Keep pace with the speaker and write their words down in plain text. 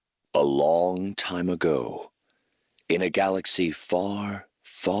A long time ago, in a galaxy far,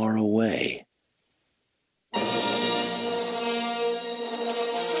 far away.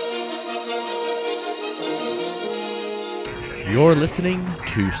 You're listening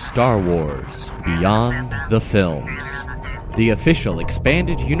to Star Wars Beyond the Films, the official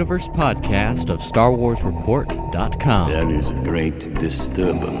expanded universe podcast of StarWarsReport.com. There is a great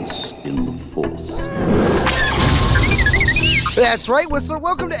disturbance in the Force. That's right, Whistler.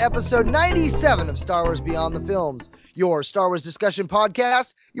 Welcome to episode 97 of Star Wars Beyond the Films, your Star Wars discussion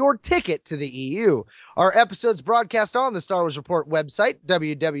podcast, your ticket to the EU. Our episodes broadcast on the Star Wars Report website,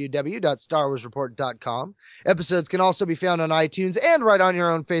 www.starwarsreport.com. Episodes can also be found on iTunes and right on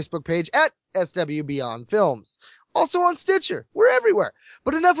your own Facebook page at SW Beyond Films. Also on Stitcher. We're everywhere.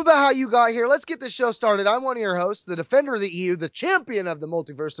 But enough about how you got here. Let's get this show started. I'm one of your hosts, the defender of the EU, the champion of the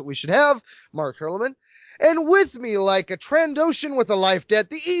multiverse that we should have, Mark Hurleman. And with me, like a Trandoshan with a life debt,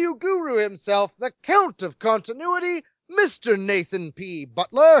 the EU guru himself, the Count of Continuity, Mr. Nathan P.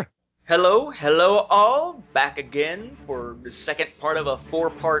 Butler. Hello all, back again for the second part of a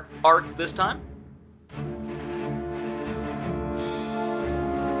 4-part arc this time.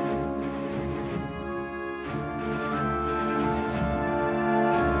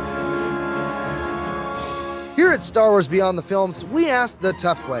 Here at Star Wars Beyond the Films, we ask the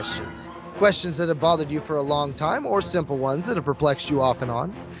tough questions. Questions that have bothered you for a long time, or simple ones that have perplexed you off and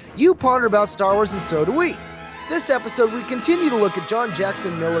on. You ponder about Star Wars, and so do we. This episode, we continue to look at John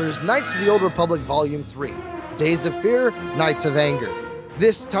Jackson Miller's Knights of the Old Republic Volume 3, Days of Fear, Nights of Anger.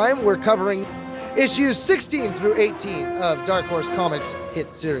 This time, we're covering issues 16 through 18 of Dark Horse Comics'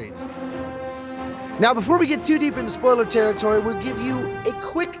 hit series. Now, before we get too deep into spoiler territory, we'll give you a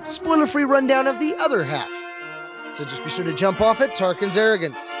quick spoiler-free rundown of the other half. So just be sure to jump off at Tarkin's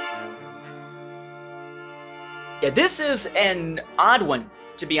Arrogance. Yeah, this is an odd one,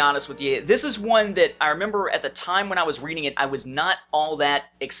 to be honest with you. This is one that I remember at the time when I was reading it, I was not all that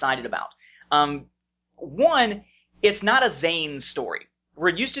excited about. One, it's not a Zane story.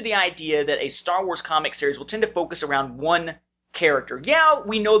 We're used to the idea that a Star Wars comic series will tend to focus around one character. Yeah,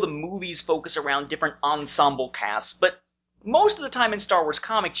 we know the movies focus around different ensemble casts, but most of the time in Star Wars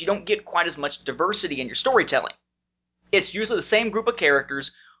comics, you don't get quite as much diversity in your storytelling. It's usually the same group of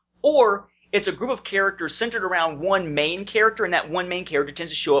characters, or it's a group of characters centered around one main character, and that one main character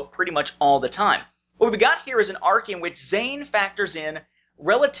tends to show up pretty much all the time. What we got here is an arc in which Zane factors in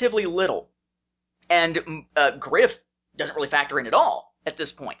relatively little, and Griff doesn't really factor in at all at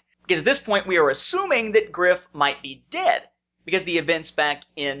this point. Because at this point, we are assuming that Griff might be dead, because the events back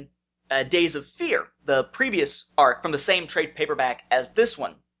in Days of Fear, the previous arc from the same trade paperback as this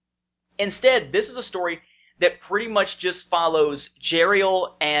one. Instead, this is a story that pretty much just follows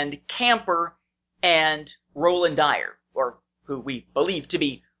Jerial and Camper and Roland Dyer, or who we believe to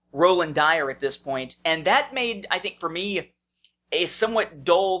be Roland Dyer at this point. And that made, I think for me, a somewhat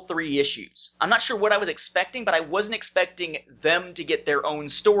dull 3 issues. I'm not sure what I was expecting, but I wasn't expecting them to get their own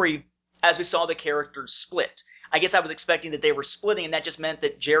story as we saw the characters split. I guess I was expecting that they were splitting, and that just meant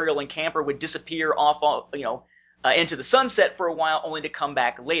that Jerial and Camper would disappear off, into the sunset for a while, only to come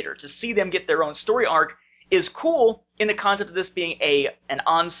back later. To see them get their own story arc is cool in the concept of this being an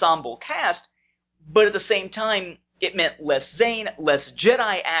ensemble cast, but at the same time, it meant less Zane, less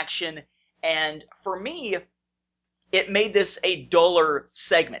Jedi action, and for me, it made this a duller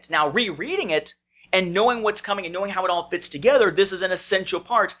segment. Now, rereading it, and knowing what's coming and knowing how it all fits together, this is an essential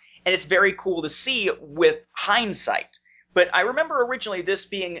part, and it's very cool to see with hindsight. But I remember originally this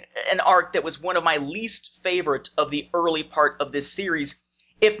being an arc that was one of my least favorite of the early part of this series,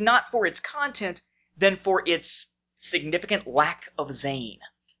 if not for its content, then for its significant lack of Zane.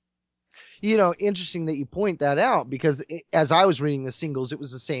 You know, interesting that you point that out, because as I was reading the singles, it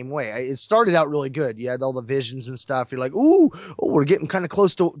was the same way. It started out really good. You had all the visions and stuff. You're like, we're getting kind of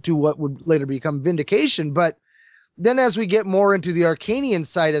close to what would later become Vindication. But then as we get more into the Arcanian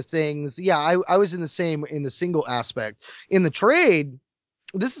side of things, yeah, I was in the same in the single aspect. In the trade,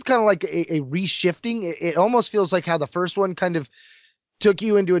 this is kind of like a reshifting. It almost feels like how the first one kind of took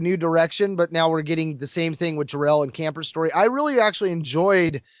you into a new direction, but now we're getting the same thing with Jerial and Camper's story. I really actually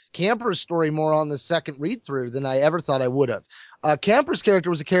enjoyed Camper's story more on the second read through than I ever thought I would have. Camper's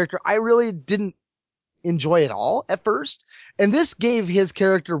character was a character I really didn't enjoy at all at first, and this gave his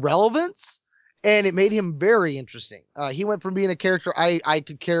character relevance, and it made him very interesting. He went from being a character I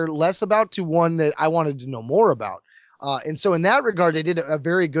could care less about to one that I wanted to know more about. And so in that regard, they did a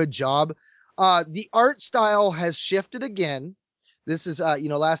very good job. The art style has shifted again. This is,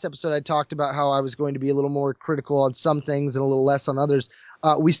 last episode I talked about how I was going to be a little more critical on some things and a little less on others.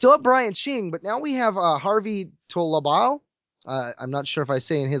 We still have Brian Ching, but now we have Harvey Tolabao I'm not sure if I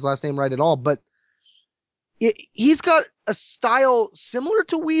say his last name right at all, but he's got a style similar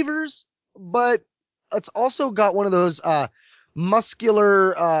to Weaver's, but it's also got one of those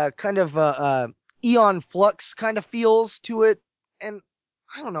muscular kind of Eon Flux kind of feels to it. And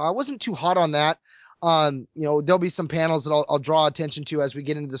I don't know, I wasn't too hot on that. There'll be some panels that I'll draw attention to as we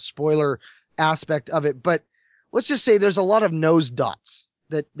get into the spoiler aspect of it, but let's just say there's a lot of nose dots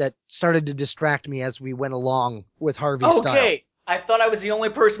that started to distract me as we went along with Harvey's style. Okay, I thought I was the only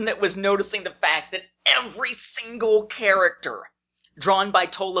person that was noticing the fact that every single character drawn by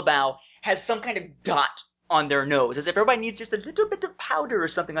Tolabao has some kind of dot on their nose, as if everybody needs just a little bit of powder or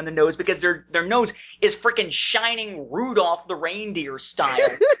something on the nose, because their nose is freaking shining Rudolph the reindeer style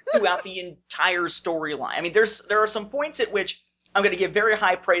throughout the entire storyline. I mean, there are some points at which I'm going to give very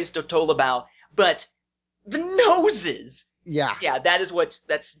high praise to Tolabao, but the noses. Yeah. Yeah,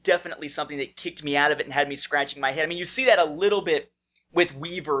 that's definitely something that kicked me out of it and had me scratching my head. I mean, you see that a little bit with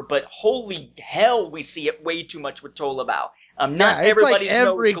Weaver, but holy hell, we see it way too much with Tolabao. Not everybody's like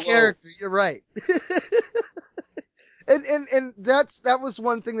every nose character. glows. You're right. and that was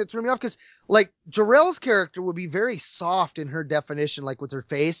one thing that threw me off, because like Jarell's character would be very soft in her definition, like with her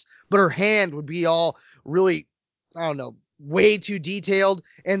face, but her hand would be all really, I don't know, way too detailed.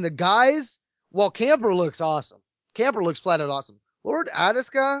 And the guys, well, Camper looks awesome. Camper looks flat out awesome. Lord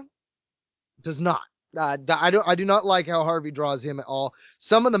Adiska does not. I do not like how Harvey draws him at all.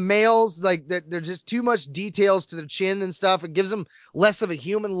 Some of the males, like they're just too much details to the chin and stuff. It gives them less of a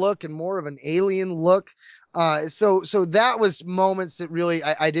human look and more of an alien look. So that was moments that really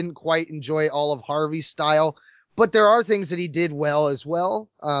I didn't quite enjoy all of Harvey's style. But there are things that he did well as well.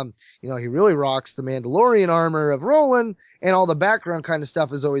 He really rocks the Mandalorian armor of Roland, and all the background kind of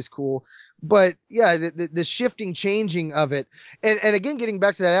stuff is always cool. But yeah, the shifting, changing of it. And again, getting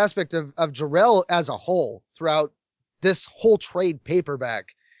back to that aspect of Jarell as a whole throughout this whole trade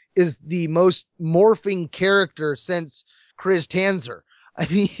paperback is the most morphing character since Chris Tanzer. I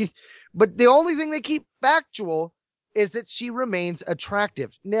mean, but the only thing they keep factual is that she remains attractive.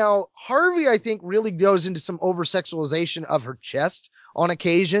 Now, Harvey, I think, really goes into some over sexualization of her chest on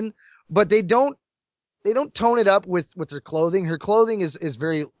occasion, but they don't tone it up with her clothing. Her clothing is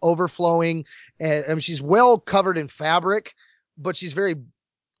very overflowing, and I mean, she's well covered in fabric, but she's very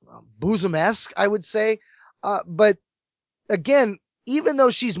bosom-esque, I would say. But again, even though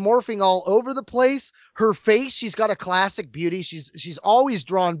she's morphing all over the place, her face, she's got a classic beauty. She's always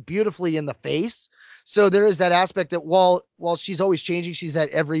drawn beautifully in the face. So there is that aspect that while she's always changing, she's at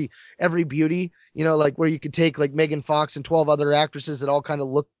every beauty, like where you could take like Megan Fox and 12 other actresses that all kind of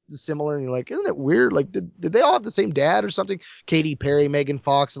look similar, and you're like, isn't it weird? Like, did they all have the same dad or something? Katy Perry, Megan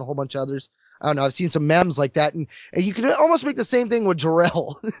Fox, and a whole bunch of others. I don't know. I've seen some memes like that, and you can almost make the same thing with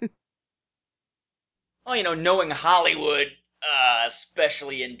Jarell. Well, knowing Hollywood,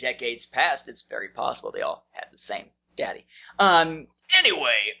 especially in decades past, it's very possible they all had the same daddy.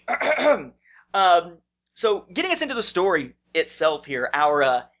 Anyway, so getting us into the story itself here,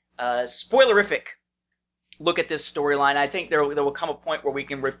 our spoilerific look at this storyline. I think there will come a point where we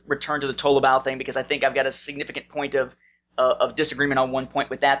can return to the Tolabao thing, because I think I've got a significant point of disagreement on one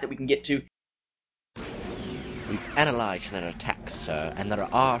point with that we can get to. We've analyzed their attack, sir, and there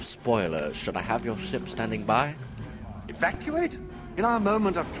are spoilers. Should I have your ship standing by? Evacuate? In our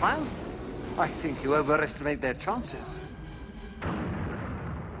moment of triumph? I think you overestimate their chances.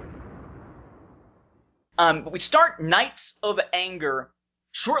 But we start Knights of Anger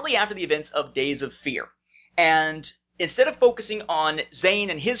shortly after the events of Days of Fear. And instead of focusing on Zane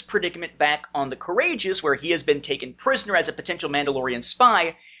and his predicament back on the Courageous, where he has been taken prisoner as a potential Mandalorian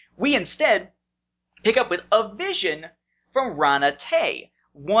spy, we instead pick up with a vision from Rana Tay,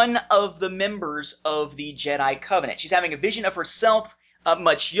 one of the members of the Jedi Covenant. She's having a vision of herself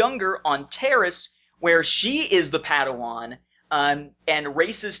much younger on Taris, where she is the Padawan, and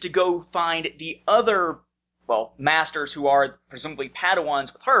races to go find the other, masters who are presumably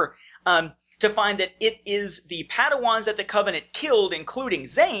Padawans with her, to find that it is the Padawans that the Covenant killed, including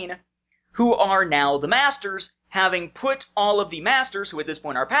Zane, who are now the Masters, having put all of the Masters, who at this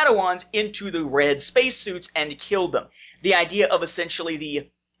point are Padawans, into the red spacesuits and killed them. The idea of essentially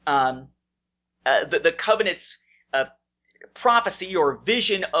the Covenant's prophecy or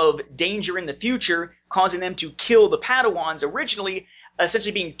vision of danger in the future, causing them to kill the Padawans originally,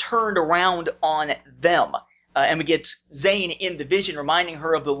 essentially being turned around on them. And we get Zane in the vision reminding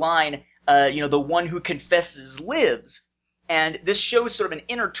her of the line, the one who confesses lives. And this shows sort of an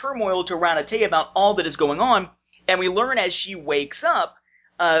inner turmoil to Rana Tay about all that is going on. And we learn as she wakes up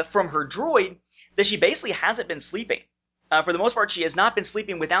from her droid that she basically hasn't been sleeping. For the most part, she has not been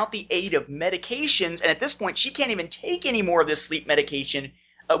sleeping without the aid of medications, and at this point, she can't even take any more of this sleep medication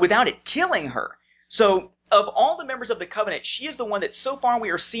without it killing her. So, of all the members of the Covenant, she is the one that so far we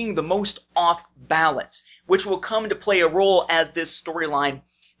are seeing the most off balance, which will come to play a role as this storyline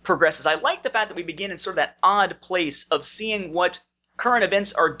progresses. I like the fact that we begin in sort of that odd place of seeing what current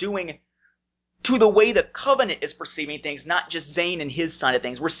events are doing to the way the Covenant is perceiving things, not just Zane and his side of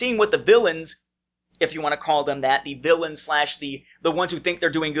things. We're seeing what the villains, if you want to call them that, the villains / the ones who think they're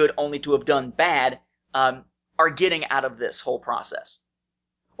doing good only to have done bad, are getting out of this whole process.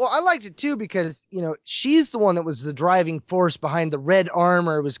 Well, I liked it too because, she's the one that was the driving force behind the red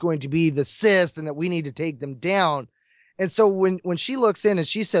armor was going to be the Sith and that we need to take them down. And so when she looks in and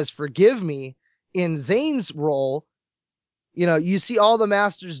she says, "Forgive me," in Zane's role, you see all the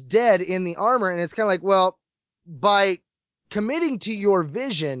masters dead in the armor. And it's kind of like, well, by committing to your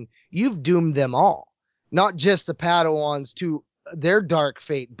vision, you've doomed them all, not just the Padawans to their dark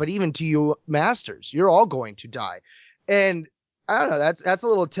fate, but even to you masters. You're all going to die. And I don't know. That's a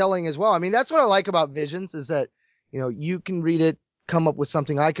little telling as well. I mean, that's what I like about Visions is that, you can read it, come up with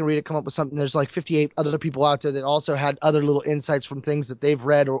something. I can read it, come up with something. There's like 58 other people out there that also had other little insights from things that they've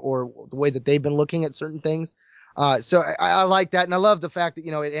read or the way that they've been looking at certain things. So I like that. And I love the fact that,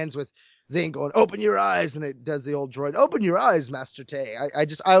 it ends with Zane going, "Open your eyes." And it does the old droid, "Open your eyes, Master Tay."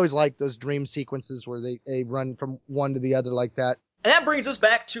 I always like those dream sequences where they run from one to the other like that. And that brings us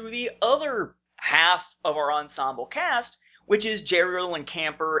back to the other half of our ensemble cast, which is Jeriel and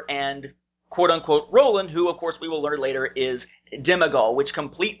Camper and quote-unquote Roland, who, of course, we will learn later is Demagol, which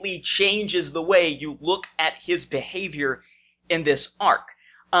completely changes the way you look at his behavior in this arc.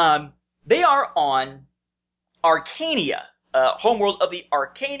 They are on Arcania, homeworld of the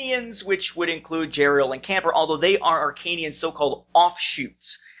Arcanians, which would include Jeriel and Camper, although they are Arcanian so-called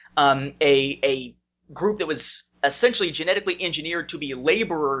offshoots, a group that was essentially genetically engineered to be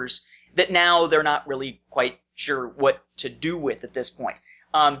laborers that now they're not really quite sure what to do with at this point.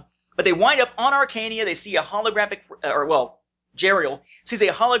 But they wind up on Arcania. They see a holographic, Jeriel sees a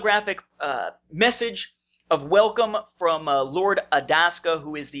holographic message of welcome from Lord Adaska,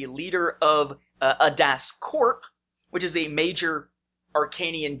 who is the leader of Adas Corp, which is a major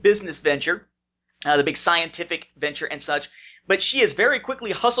Arcanian business venture, the big scientific venture and such. But she is very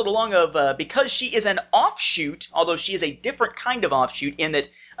quickly hustled along because she is an offshoot, although she is a different kind of offshoot in that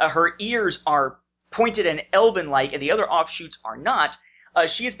her ears are pointed and elven-like and the other offshoots are not.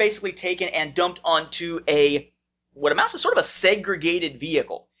 She is basically taken and dumped onto what amounts to sort of a segregated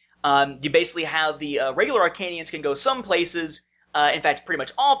vehicle. You basically have the regular Arcanians can go some places, in fact, pretty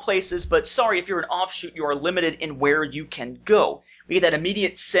much all places, but sorry, if you're an offshoot, you are limited in where you can go. We get that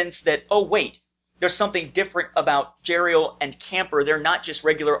immediate sense that, oh wait, there's something different about Jeriel and Camper. They're not just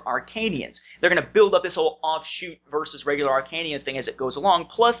regular Arcanians. They're going to build up this whole offshoot versus regular Arcanians thing as it goes along,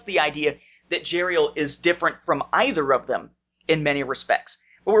 plus the idea that Jeriel is different from either of them in many respects.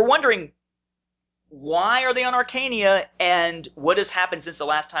 But we're wondering, why are they on Arcania, and what has happened since the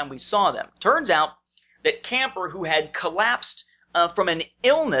last time we saw them? Turns out that Camper, who had collapsed from an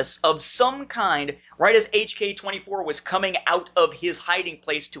illness of some kind right as HK-24 was coming out of his hiding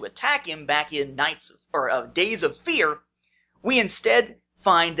place to attack him back in Days of Fear, we instead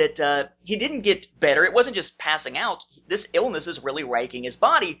find that he didn't get better. It wasn't just passing out. This illness is really raking his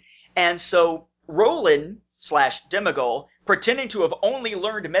body. And so Roland / Demagol, pretending to have only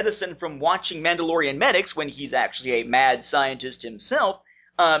learned medicine from watching Mandalorian Medics when he's actually a mad scientist himself,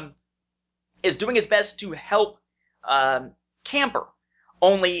 is doing his best to help Camper.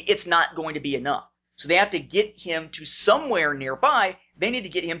 Only it's not going to be enough. So they have to get him to somewhere nearby. They need to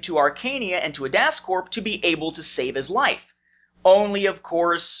get him to Arcania and to Adas Corp to be able to save his life. Only, of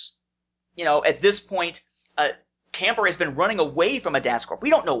course, at this point, Camper has been running away from Adas Corp. We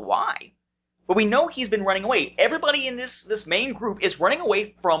don't know why, but we know he's been running away. Everybody in this main group is running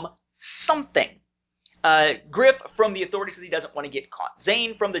away from something. Griff from the Authority says he doesn't want to get caught.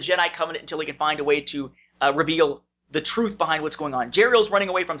 Zane from the Jedi Covenant until he can find a way to reveal the truth behind what's going on. Jeriel's running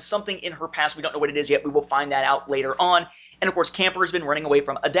away from something in her past. We don't know what it is yet. We will find that out later on. And of course, Camper has been running away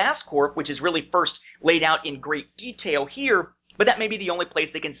from Adas Corp, which is really first laid out in great detail here, but that may be the only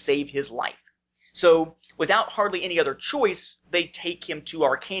place they can save his life. So, without hardly any other choice, they take him to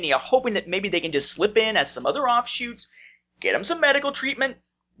Arcania, hoping that maybe they can just slip in as some other offshoots, get him some medical treatment.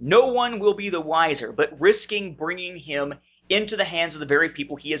 No one will be the wiser, but risking bringing him into the hands of the very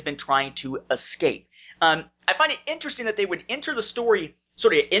people he has been trying to escape. I find it interesting that they would enter the story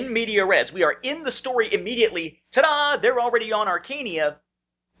sort of in media res. We are in the story immediately. Ta-da! They're already on Arcania.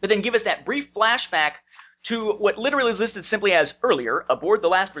 But then give us that brief flashback to what literally is listed simply as earlier, aboard the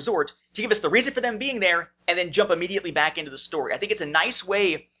Last Resort, to give us the reason for them being there, and then jump immediately back into the story. I think it's a nice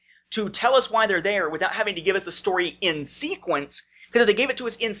way to tell us why they're there without having to give us the story in sequence, because if they gave it to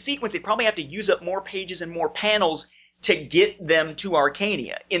us in sequence, they'd probably have to use up more pages and more panels to get them to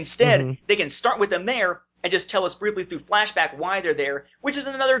Arcania. Instead, they can start with them there and just tell us briefly through flashback why they're there, which is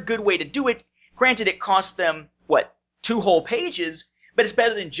another good way to do it. Granted, it costs them, 2 whole pages, but it's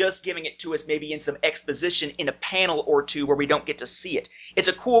better than just giving it to us maybe in some exposition in a panel or two where we don't get to see it. It's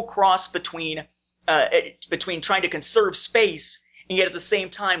a cool cross between trying to conserve space and yet at the same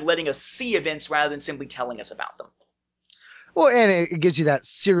time letting us see events rather than simply telling us about them. Well, and it gives you that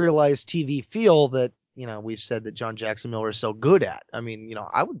serialized TV feel that, we've said that John Jackson Miller is so good at. I mean,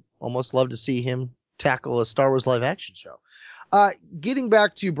 I would almost love to see him tackle a Star Wars live action show. Getting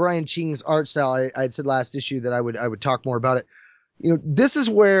back to Brian Ching's art style, I had said last issue that I would talk more about it. This is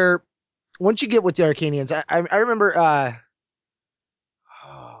where, once you get with the Arcanians, I remember,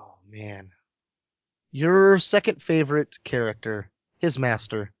 oh man, your second favorite character, his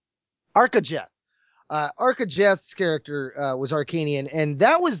master, Arcajeth. Arcajeth's character was Arcanian, and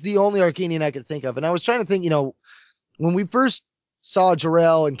that was the only Arcanian I could think of. And I was trying to think, when we first saw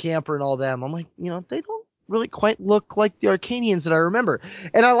Jarrell and Camper and all them, I'm like, they don't really quite look like the Arcanians that I remember.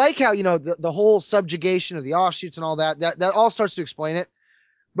 And I like how, the whole subjugation of the offshoots and all that all starts to explain it.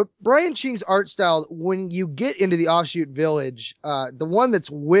 But Brian Ching's art style, when you get into the offshoot village, the one that's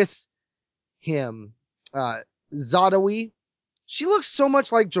with him, Zadawi, she looks so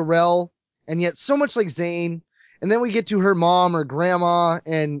much like Jarrell and yet so much like Zane. And then we get to her mom or grandma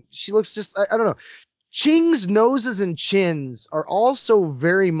and she looks just, I don't know. Ching's noses and chins are also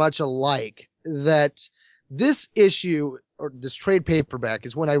very much alike, that this issue or this trade paperback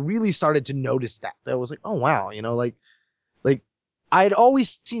is when I really started to notice that. I was like, oh wow, like I'd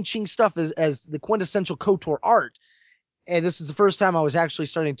always seen Ching's stuff as the quintessential KOTOR art. And this is the first time I was actually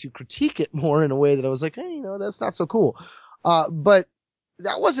starting to critique it more in a way that I was like, hey, that's not so cool. But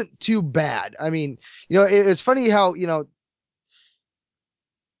that wasn't too bad. I mean, it's funny how,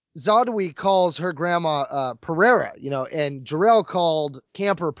 Zadawi calls her grandma Pereira, and Jarrell called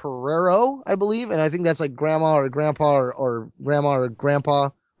Camper Pereiro, I believe. And I think that's like grandma or grandpa or grandma or grandpa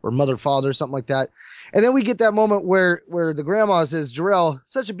or mother, father, something like that. And then we get that moment where the grandma says, Jarrell,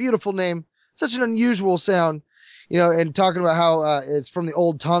 such a beautiful name, such an unusual sound, and talking about how it's from the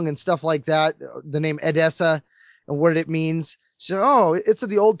old tongue and stuff like that. The name Edessa and what it means. She said, oh, it's of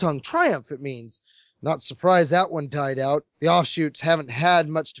the old tongue. Triumph, it means. Not surprised that one died out. The offshoots haven't had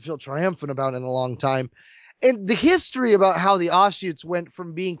much to feel triumphant about in a long time. And the history about how the offshoots went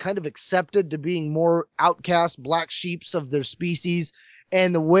from being kind of accepted to being more outcast black sheeps of their species,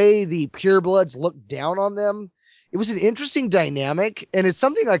 and the way the purebloods looked down on them, it was an interesting dynamic. And it's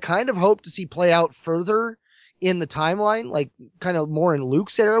something I kind of hope to see play out further in the timeline, like kind of more in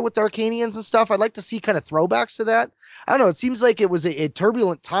Luke's era with the Arcanians and stuff. I'd like to see kind of throwbacks to that. I don't know. It seems like it was a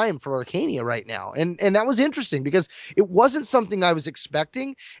turbulent time for Arcania right now. And that was interesting because it wasn't something I was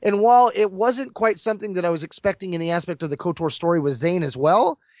expecting. And while it wasn't quite something that I was expecting in the aspect of the KOTOR story with Zane as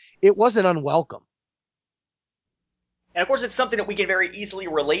well, it wasn't unwelcome. And of course, it's something that we can very easily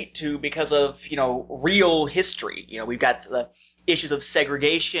relate to because of, real history. We've got the issues of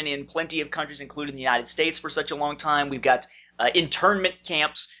segregation in plenty of countries, including the United States, for such a long time. We've got internment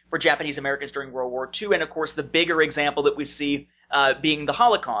camps for Japanese Americans during World War II. And of course, the bigger example that we see being the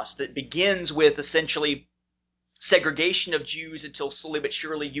Holocaust, that begins with essentially segregation of Jews until slowly but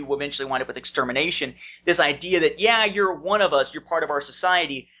surely you will eventually wind up with extermination. This idea that, yeah, you're one of us, you're part of our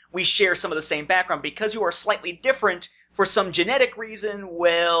society, we share some of the same background. Because you are slightly different for some genetic reason,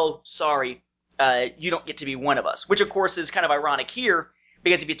 well, sorry, you don't get to be one of us. Which, of course, is kind of ironic here,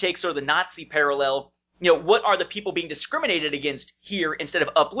 because if you take sort of the Nazi parallel, what are the people being discriminated against here instead of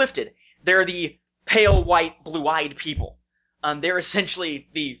uplifted? They're the pale, white, blue-eyed people. They're essentially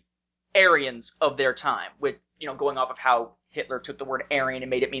the Aryans of their time, with, going off of how Hitler took the word Aryan and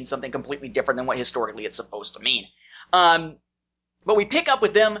made it mean something completely different than what historically it's supposed to mean. But we pick up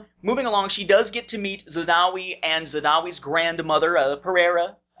with them moving along. She does get to meet Zadawi and Zadawi's grandmother,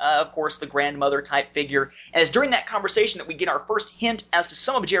 Pereira, of course, the grandmother type figure. And it's during that conversation that we get our first hint as to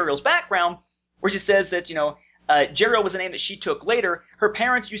some of Jeriel's background, where she says that, Jeriel was a name that she took later. Her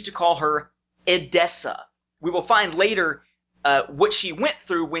parents used to call her Edessa. We will find later what she went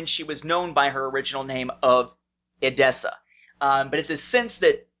through when she was known by her original name of Edessa. But it's this sense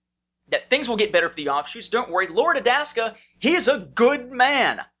that things will get better for the offshoots. Don't worry, Lord Adaska, he is a good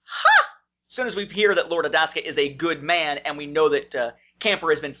man. Ha! As soon as we hear that Lord Adaska is a good man, and we know that Camper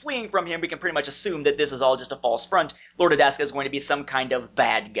has been fleeing from him, we can pretty much assume that this is all just a false front. Lord Adaska is going to be some kind of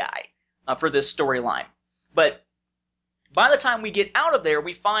bad guy for this storyline. But by the time we get out of there,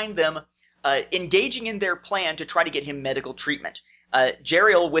 we find them engaging in their plan to try to get him medical treatment.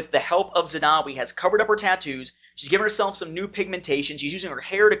 Jeriel, with the help of Zanawi, has covered up her tattoos. She's given herself some new pigmentation. She's using her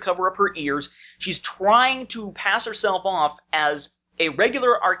hair to cover up her ears. She's trying to pass herself off as a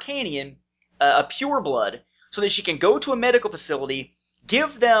regular Arcanian, a pureblood, so that she can go to a medical facility,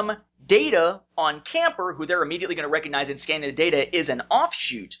 give them data on Camper, who they're immediately going to recognize in scanning the data is an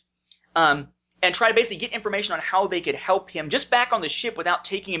offshoot, and try to basically get information on how they could help him just back on the ship without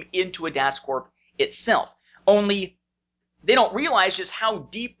taking him into Adascorp itself. Only they don't realize just how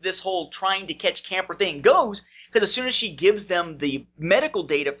deep this whole trying to catch Camper thing goes, because as soon as she gives them the medical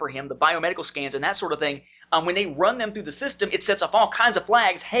data for him, the biomedical scans and that sort of thing, when they run them through the system, it sets off all kinds of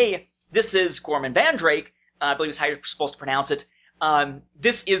flags. Hey, this is Gorman Van Drake, I believe is how you're supposed to pronounce it.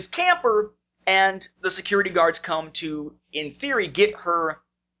 This is Camper, and the security guards come to, in theory, get her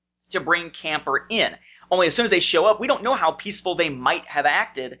to bring Camper in. Only as soon as they show up, we don't know how peaceful they might have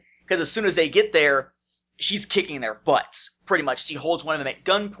acted, because as soon as they get there, she's kicking their butts, pretty much. She holds one of them at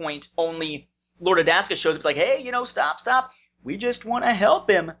gunpoint, only Lord Adaska shows up, like, hey, stop. We just want to help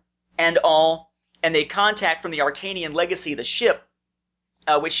him, and all. And they contact from the Arcanian Legacy, the ship,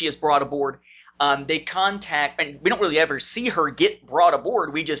 which she has brought aboard. They contact, and we don't really ever see her get brought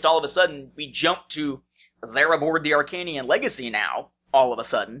aboard. We just, all of a sudden, we jump to, they're aboard the Arcanian Legacy now, all of a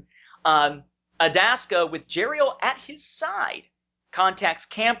sudden. Adaska, with Jeriel at his side, contacts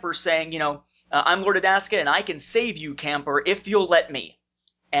Camper saying, I'm Lord Adaska, and I can save you, Camper, if you'll let me.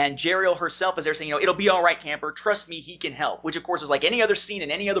 And Jeriel herself is there saying, it'll be all right, Camper. Trust me, he can help. Which, of course, is like any other scene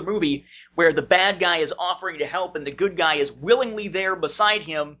in any other movie where the bad guy is offering to help and the good guy is willingly there beside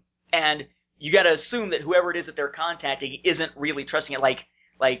him. And you got to assume that whoever it is that they're contacting isn't really trusting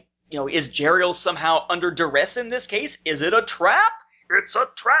it. Is Jeriel somehow under duress in this case? Is it a trap? It's a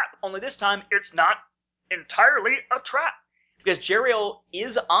trap. Only this time, it's not entirely a trap. Because Jeriel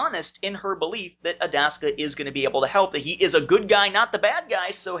is honest in her belief that Adaska is going to be able to help, that he is a good guy, not the bad guy,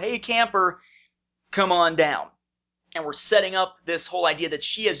 so hey, Camper, come on down. And we're setting up this whole idea that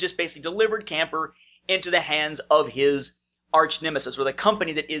she has just basically delivered Camper into the hands of his arch-nemesis, or the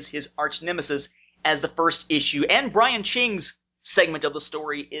company that is his arch-nemesis, as the first issue, and Brian Ching's segment of the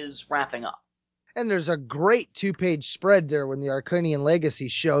story is wrapping up. And there's a great 2-page spread there when the Arcanian Legacy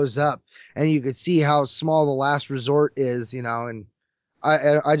shows up, and you can see how small the Last Resort is, and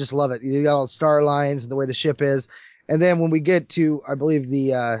I just love it. You got all the star lines and the way the ship is. And then when we get to, I believe,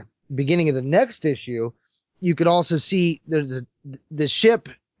 the beginning of the next issue, you could also see there's the ship,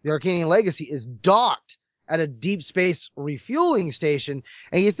 the Arcanian Legacy, is docked at a deep space refueling station.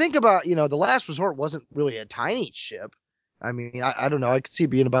 And you think about, the Last Resort wasn't really a tiny ship. I mean, I don't know. I could see it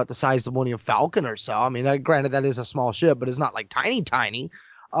being about the size of the Millennium Falcon or so. I mean, granted, that is a small ship, but it's not like tiny.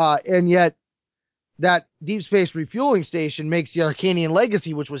 And yet, that deep space refueling station makes the Arcanian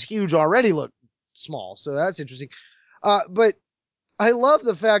Legacy, which was huge already, look small. So that's interesting. But I love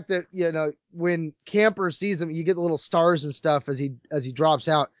the fact that, when Camper sees him, you get the little stars and stuff as he drops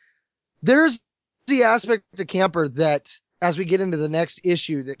out. There's the aspect of Camper that, as we get into the next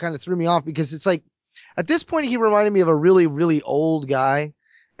issue, that kind of threw me off, because it's like, at this point, he reminded me of a really, really old guy.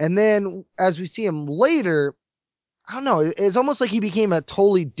 And then as we see him later, I don't know, it's almost like he became a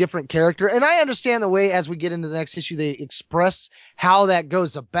totally different character. And I understand the way, as we get into the next issue, they express how that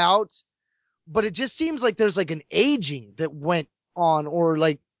goes about. But it just seems like there's like an aging that went on, or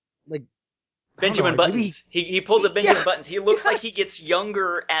like Benjamin Buttons. He pulls a Benjamin Buttons. He looks like he gets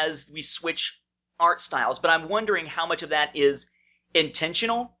younger as we switch art styles. But I'm wondering how much of that is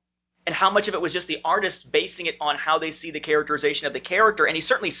intentional, and how much of it was just the artist basing it on how they see the characterization of the character. And he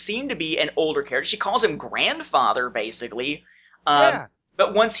certainly seemed to be an older character. She calls him grandfather, basically. But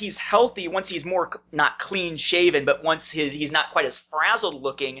once he's healthy, once he's more, not clean shaven, but once he's not quite as frazzled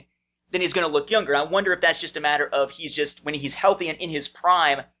looking, then he's going to look younger. I wonder if that's just a matter of he's just, when he's healthy and in his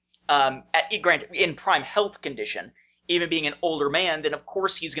prime, in prime health condition, even being an older man, then of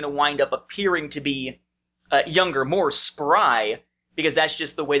course he's going to wind up appearing to be younger, more spry, because that's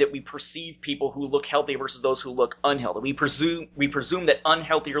just the way that we perceive people who look healthy versus those who look unhealthy. We presume that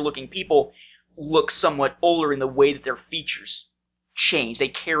unhealthier looking people look somewhat older in the way that their features change. They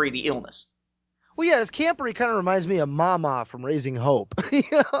carry the illness. Well, yeah, as Camper, he kind of reminds me of Mama from Raising Hope.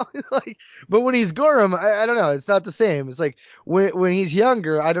 But when he's Gorham, I don't know. It's not the same. It's like when he's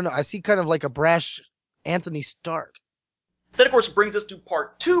younger, I don't know. I see kind of like a brash Anthony Stark. That, of course, brings us to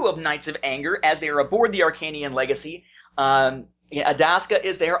part 2 of Knights of Anger, as they are aboard the Arcanian Legacy. Adaska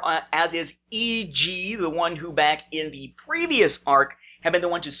is there, as is E.G., the one who back in the previous arc had been the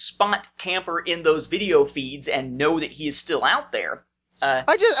one to spot Camper in those video feeds and know that he is still out there.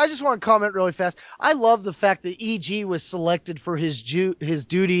 I just want to comment really fast. I love the fact that EG was selected for his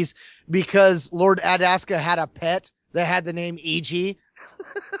duties because Lord Adaska had a pet that had the name EG.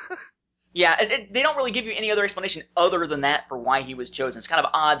 Yeah, they don't really give you any other explanation other than that for why he was chosen. It's kind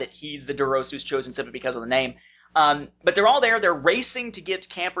of odd that he's the Duros who's chosen simply because of the name. But they're all there. They're racing to get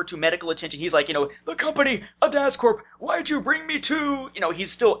Camper to medical attention. He's like, the company, Adas Corp, why'd you bring me to?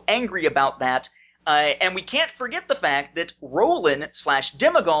 He's still angry about that. And we can't forget the fact that Roland /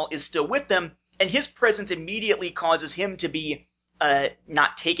 Demogol is still with them, and his presence immediately causes him to be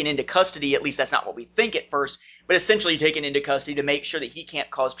not taken into custody. At least that's not what we think at first, but essentially taken into custody to make sure that he can't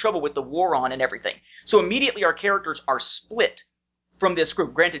cause trouble with the war on and everything. So immediately our characters are split from this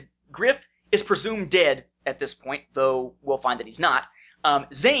group. Granted, Griff is presumed dead at this point, though we'll find that he's not.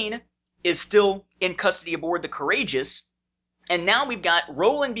 Zane is still in custody aboard the Courageous, and now we've got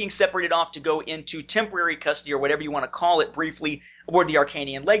Roland being separated off to go into temporary custody, or whatever you want to call it briefly, aboard the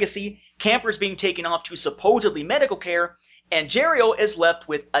Arcanian Legacy. Camper's being taken off to supposedly medical care, and Jeriel is left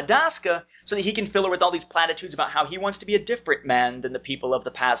with Adaska so that he can fill her with all these platitudes about how he wants to be a different man than the people of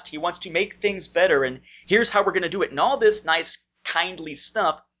the past. He wants to make things better, and here's how we're going to do it. And all this nice, kindly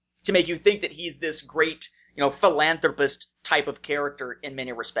stuff to make you think that he's this great, philanthropist type of character in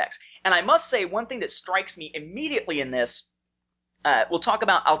many respects. And I must say, one thing that strikes me immediately in this, I'll talk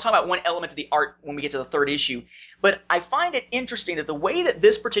about one element of the art when we get to the third issue, but I find it interesting that the way that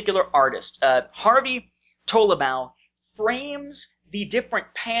this particular artist, Harvey Tolibao, frames the different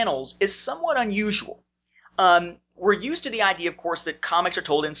panels is somewhat unusual. We're used to the idea, of course, that comics are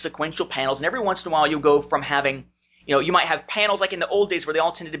told in sequential panels, and every once in a while you'll go from having, you might have panels like in the old days where they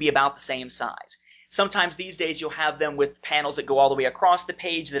all tended to be about the same size. Sometimes these days you'll have them with panels that go all the way across the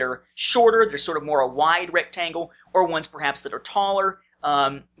page that are shorter, they're sort of more a wide rectangle, or ones perhaps that are taller.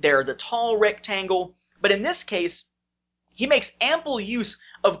 They're the tall rectangle. But in this case, he makes ample use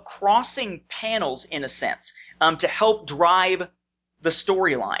of crossing panels in a sense to help drive the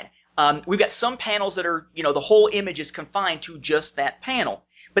storyline. We've got some panels that are, the whole image is confined to just that panel.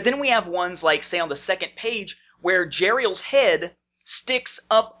 But then we have ones like, say, on the second page where Jeriel's head sticks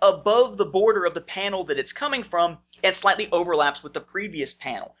up above the border of the panel that it's coming from and slightly overlaps with the previous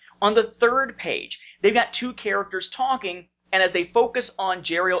panel. On the third page, they've got two characters talking, and as they focus on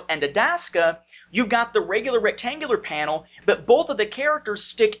Jeriel and Adaska, you've got the regular rectangular panel, but both of the characters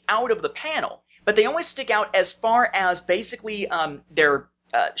stick out of the panel. But they only stick out as far as basically their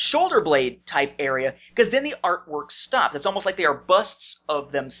shoulder blade type area, because then the artwork stops. It's almost like they are busts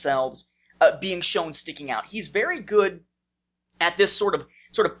of themselves being shown sticking out. He's very good at this sort of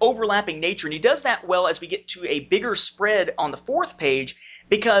overlapping nature, and he does that well as we get to a bigger spread on the fourth page,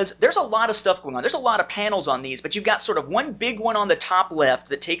 because there's a lot of stuff going on. There's a lot of panels on these, but you've got sort of one big one on the top left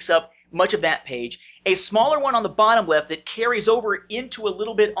that takes up much of that page, a smaller one on the bottom left that carries over into a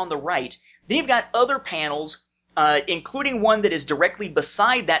little bit on the right. Then you've got other panels, including one that is directly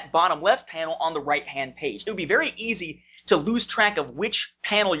beside that bottom left panel on the right-hand page. It would be very easy to lose track of which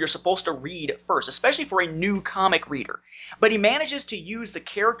panel you're supposed to read first, especially for a new comic reader. But he manages to use the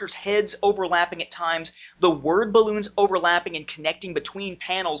characters' heads overlapping at times, the word balloons overlapping and connecting between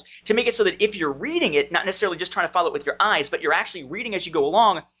panels to make it so that if you're reading it, not necessarily just trying to follow it with your eyes, but you're actually reading as you go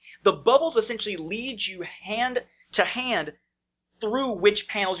along, the bubbles essentially lead you hand to hand through which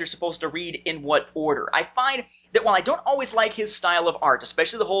panels you're supposed to read in what order. I find that while I don't always like his style of art,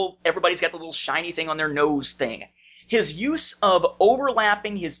 especially the whole everybody's got the little shiny thing on their nose thing, his use of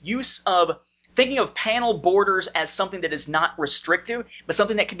overlapping, his use of thinking of panel borders as something that is not restrictive, but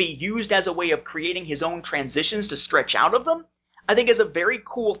something that can be used as a way of creating his own transitions to stretch out of them, I think is a very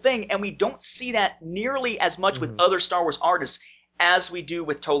cool thing, and we don't see that nearly as much with other Star Wars artists as we do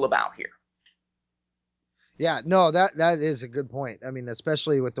with Tolibao here. Yeah, no, that is a good point. I mean,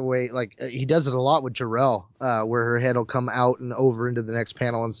 especially with the way, like, he does it a lot with Jeriel, where her head will come out and over into the next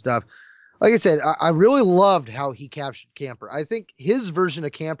panel and stuff. Like I said, I really loved how he captured Camper. I think his version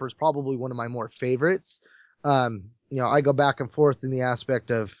of Camper is probably one of my more favorites. I go back and forth in the aspect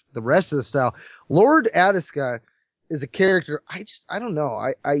of the rest of the style. Lord Adaska is a character. I don't know.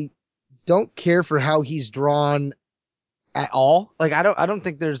 I don't care for how he's drawn at all. Like, I don't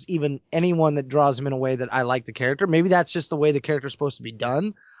think there's even anyone that draws him in a way that I like the character. Maybe that's just the way the character's supposed to be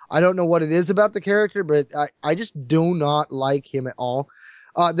done. I don't know what it is about the character, but I just do not like him at all.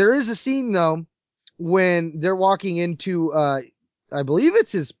 There is a scene though when they're walking into, I believe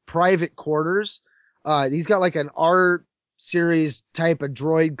it's his private quarters. He's got like an art series type of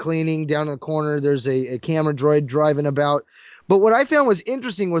droid cleaning down in the corner. There's a camera droid driving about. But what I found was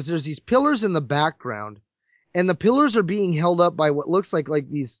interesting was there's these pillars in the background, and the pillars are being held up by what looks like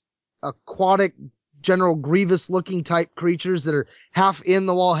these aquatic General Grievous looking type creatures that are half in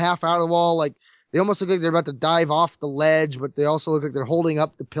the wall, half out of the wall. Like they almost look like they're about to dive off the ledge, but they also look like they're holding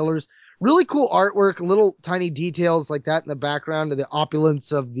up the pillars. Really cool artwork, little tiny details like that in the background of the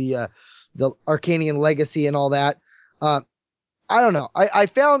opulence of the Arcanian legacy and all that. I don't know. I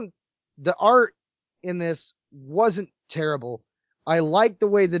found the art in this wasn't terrible. I liked the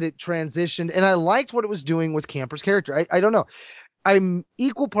way that it transitioned, and I liked what it was doing with Camper's character. I don't know. I'm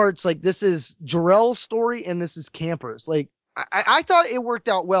equal parts like this is Jarrell's story and this is Camper's. Like I thought it worked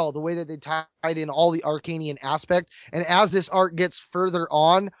out well the way that they tied in all the Arcanian aspect. And as this arc gets further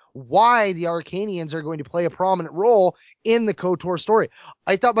on, why the Arcanians are going to play a prominent role in the KOTOR story.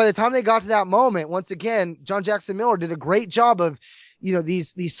 I thought by the time they got to that moment, once again, John Jackson Miller did a great job of, you know,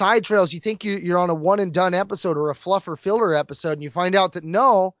 these side trails. You think you're on a one and done episode or a fluffer filler episode, and you find out that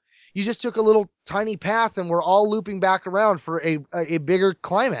no, you just took a little tiny path and we're all looping back around for a bigger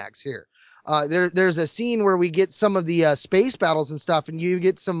climax here. There's a scene where we get some of the space battles and stuff, and you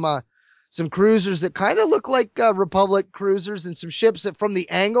get some cruisers that kind of look like Republic cruisers, and some ships that from the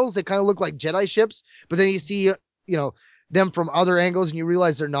angles they kind of look like Jedi ships, but then you see them from other angles and you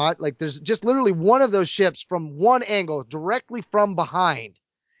realize they're not. Like there's just literally one of those ships from one angle directly from behind.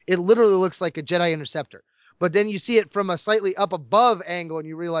 It literally looks like a Jedi interceptor. But then you see it from a slightly up above angle and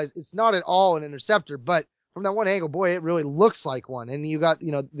you realize it's not at all an interceptor, but from that one angle, boy, it really looks like one. And you got,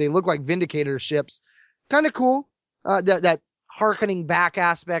 they look like Vindicator ships. Kind of cool. That harkening back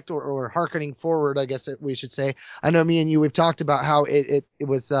aspect or harkening forward, I guess we should say. I know me and you, we've talked about how it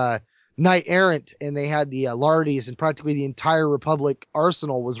was, Knight Errant, and they had the Lardies, and practically the entire Republic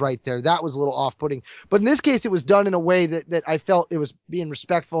arsenal was right there. That was a little off-putting. But in this case, it was done in a way that I felt it was being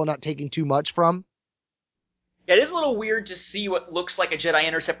respectful and not taking too much from. Yeah, it is a little weird to see what looks like a Jedi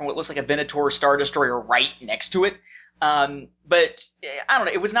Interceptor and what looks like a Venator Star Destroyer right next to it. But I don't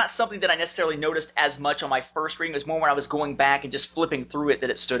know, it was not something that I necessarily noticed as much on my first reading. It was more when I was going back and just flipping through it that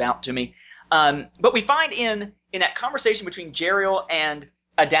it stood out to me. But we find in that conversation between Jeriel and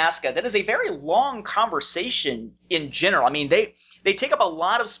Adaska, that is a very long conversation in general. I mean, they take up a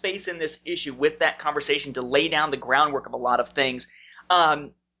lot of space in this issue with that conversation to lay down the groundwork of a lot of things.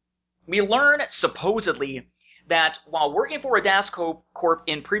 We learn, supposedly, that while working for Adaska Corp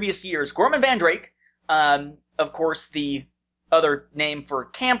in previous years, Gorman Van Drake, of course the other name for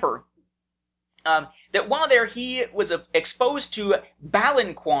Camper, that while there he was exposed to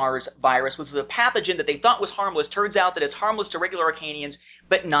Balinquar's virus, which was a pathogen that they thought was harmless. Turns out that it's harmless to regular Arcanians,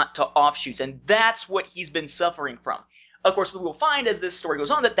 but not to offshoots. And that's what he's been suffering from. Of course, we will find as this story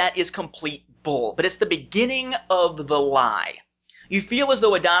goes on that is complete bull. But it's the beginning of the lie. You feel as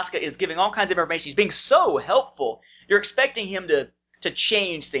though Adaska is giving all kinds of information. He's being so helpful. You're expecting him to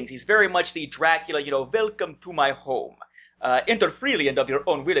change things. He's very much the Dracula, welcome to my home. Enter freely and of your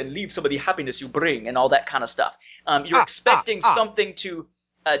own will and leave some of the happiness you bring and all that kind of stuff. You're expecting something to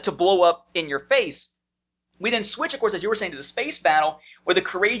blow up in your face. We then switch, of course, as you were saying, to the space battle, where the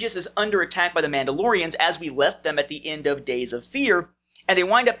Courageous is under attack by the Mandalorians as we left them at the end of Days of Fear, and they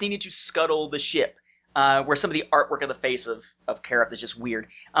wind up needing to scuttle the ship. Where some of the artwork of the face of Kareth is just weird.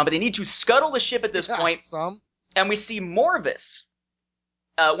 But they need to scuttle the ship at this point. And we see Morvis.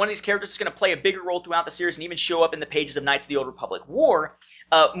 One of these characters is going to play a bigger role throughout the series and even show up in the pages of Knights of the Old Republic War.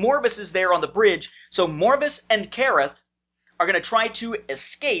 Morvis is there on the bridge. So Morvis and Kareth are going to try to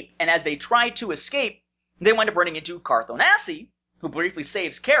escape. And as they try to escape, they wind up running into Carth Onasi, who briefly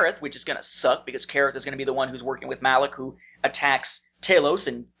saves Kareth, which is going to suck because Kareth is going to be the one who's working with Malak, who attacks Talos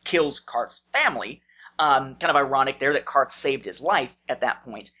and kills Carth's family. Kind of ironic there that Carth saved his life at that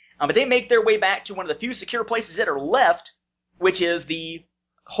point. But they make their way back to one of the few secure places that are left, which is the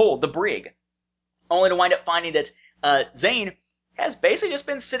hold, the brig. Only to wind up finding that Zane has basically just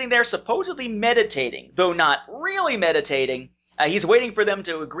been sitting there supposedly meditating, though not really meditating. He's waiting for them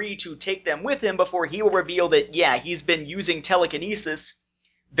to agree to take them with him before he will reveal that, yeah, he's been using telekinesis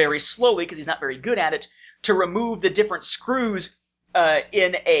very slowly, because he's not very good at it, to remove the different screws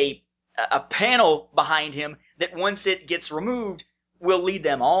in a panel behind him that once it gets removed will lead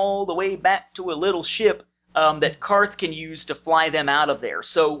them all the way back to a little ship that Carth can use to fly them out of there.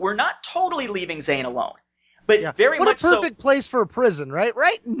 So we're not totally leaving Zane alone. But very much so. What a perfect place for a prison, right?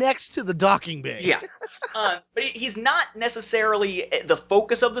 Right next to the docking bay. Yeah. But he's not necessarily the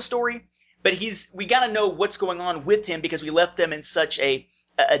focus of the story, but we got to know what's going on with him because we left them in such a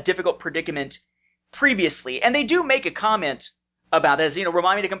difficult predicament previously. And they do make a comment about that,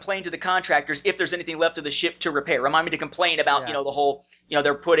 remind me to complain to the contractors if there's anything left of the ship to repair. Remind me to complain about, the whole,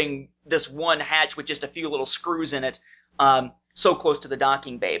 they're putting this one hatch with just a few little screws in it so close to the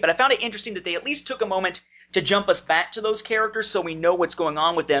docking bay. But I found it interesting that they at least took a moment to jump us back to those characters so we know what's going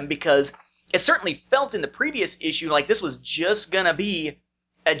on with them because, it certainly felt in the previous issue like this was just gonna be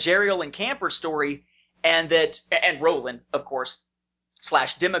a Jeriel and Camper story, and Roland, of course,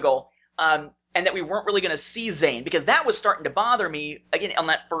 / Demigol, and that we weren't really going to see Zane, because that was starting to bother me, again, on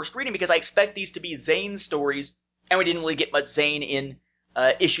that first reading, because I expect these to be Zane stories, and we didn't really get much Zane in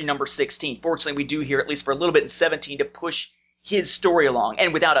issue number 16. Fortunately, we do here, at least for a little bit in 17, to push his story along,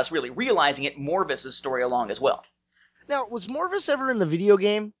 and without us really realizing it, Morvis's story along as well. Now, was Morvis ever in the video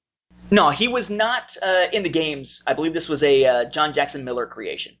game? No, he was not in the games. I believe this was a John Jackson Miller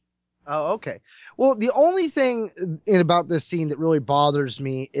creation. Oh, okay. Well, the only thing about this scene that really bothers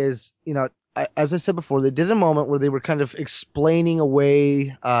me is, as I said before, they did a moment where they were kind of explaining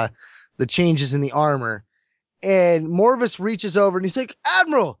away the changes in the armor. And Morvis reaches over and he's like,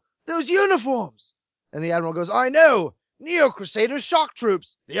 Admiral, those uniforms. And the Admiral goes, I know, Neo Crusaders shock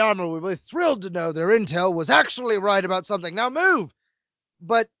troops. The Admiral will be thrilled to know their intel was actually right about something. Now move.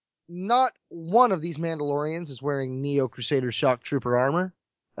 But not one of these Mandalorians is wearing Neo Crusader shock trooper armor.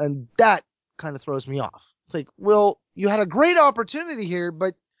 And that kind of throws me off. It's like, well, you had a great opportunity here,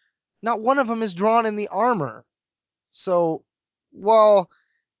 but not one of them is drawn in the armor. So, while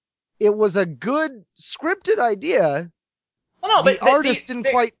it was a good scripted idea, the artist didn't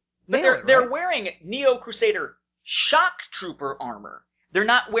quite nail it. They're wearing Neo Crusader shock trooper armor. They're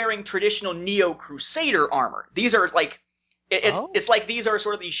not wearing traditional Neo Crusader armor. These are like, it's like these are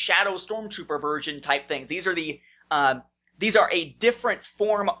sort of the Shadow Stormtrooper version type things. These are a different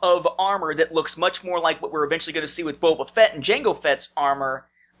form of armor that looks much more like what we're eventually going to see with Boba Fett and Jango Fett's armor,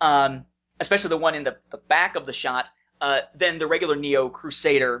 especially the one in the back of the shot, than the regular Neo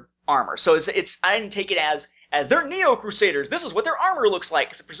Crusader armor. So I didn't take it as they're Neo Crusaders, this is what their armor looks like,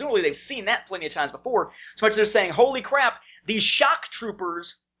 because presumably they've seen that plenty of times before. So much as they're saying, holy crap, these shock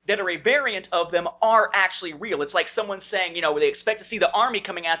troopers that are a variant of them are actually real. It's like someone saying, they expect to see the army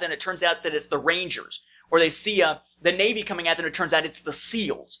coming at them, and it turns out that it's the Rangers. Or they see the Navy coming at them, and it turns out it's the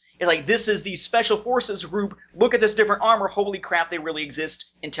SEALs. It's like, this is the Special Forces group. Look at this different armor. Holy crap, they really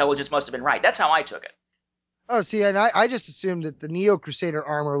exist. Intelligence must have been right. That's how I took it. Oh, see, and I just assumed that the Neo Crusader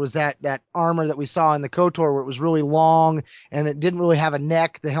armor was that armor that we saw in the KOTOR, where it was really long and it didn't really have a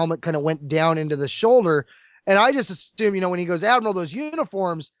neck. The helmet kind of went down into the shoulder. And I just assumed, when he goes, Admiral, those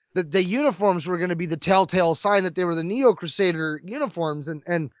uniforms, that the uniforms were going to be the telltale sign that they were the Neo Crusader uniforms.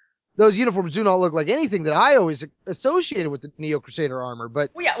 And those uniforms do not look like anything that I always associated with the Neo Crusader armor. But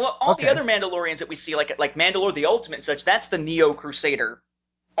all the other Mandalorians that we see, like Mandalore the Ultimate and such, that's the Neo Crusader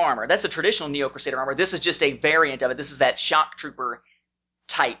armor. That's a traditional Neo Crusader armor. This is just a variant of it. This is that shock trooper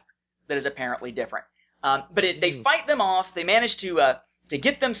type that is apparently different. But they fight them off. They manage to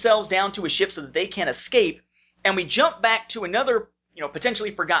get themselves down to a ship so that they can escape. And we jump back to another,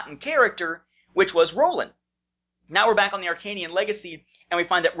 potentially forgotten character, which was Roland. Now we're back on the Arcanian Legacy, and we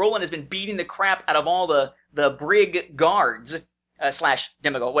find that Roland has been beating the crap out of all the Brig guards, /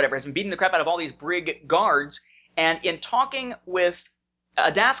 Demigol, whatever, has been beating the crap out of all these Brig guards. And in talking with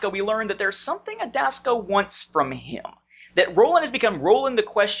Adasco, we learn that there's something Adasco wants from him. That Roland has become Roland the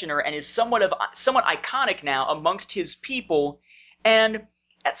Questioner and is somewhat iconic now amongst his people. And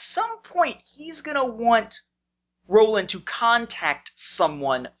at some point, he's going to want Roland to contact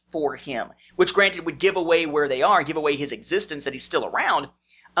someone for him, which granted would give away where they are, give away his existence, that he's still around,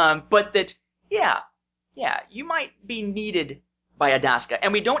 but that, you might be needed by Adasco.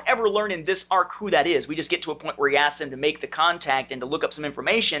 And we don't ever learn in this arc who that is. We just get to a point where he asks him to make the contact and to look up some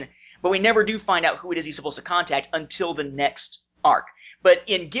information, but we never do find out who it is he's supposed to contact until the next arc. But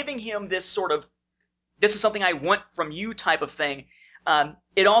in giving him this sort of, this is something I want from you type of thing,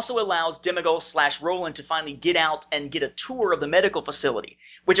 it also allows Demigol / Roland to finally get out and get a tour of the medical facility,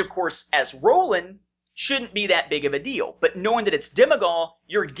 which of course, as Roland, shouldn't be that big of a deal. But knowing that it's Demigol,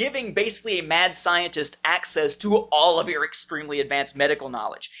 you're giving basically a mad scientist access to all of your extremely advanced medical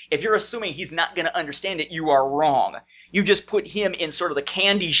knowledge. If you're assuming he's not going to understand it, you are wrong. You just put him in sort of the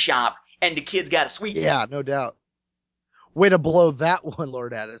candy shop, and the kid's got a sweet. Yeah, no doubt. Way to blow that one,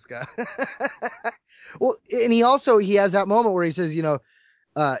 Lord Adasco. Well, and he has that moment where he says,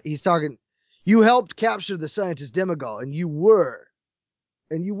 he's talking, you helped capture the scientist Demigol, and you were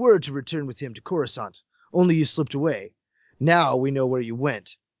to return with him to Coruscant. Only you slipped away. Now we know where you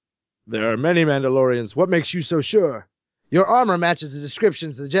went. There are many Mandalorians. What makes you so sure? Your armor matches the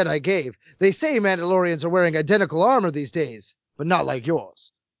descriptions the Jedi gave. They say Mandalorians are wearing identical armor these days, but not like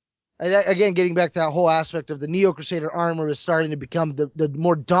yours. Again, getting back to that whole aspect of the Neo Crusader armor is starting to become the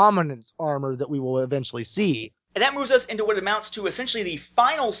more dominant armor that we will eventually see. And that moves us into what amounts to essentially the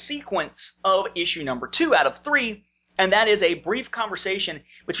final sequence of issue number 2 out of 3, and that is a brief conversation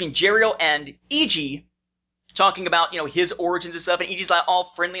between Jeriel and Iji talking about, his origins and stuff, and EG's like all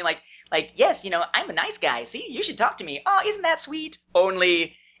friendly, like, yes, I'm a nice guy. See, you should talk to me. Oh, isn't that sweet?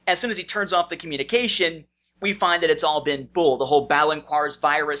 Only as soon as he turns off the communication, we find that it's all been bull. The whole Balinquar's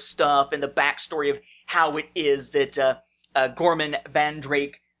virus stuff and the backstory of how it is that Gorman Van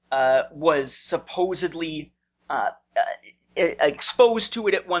Drake was supposedly exposed to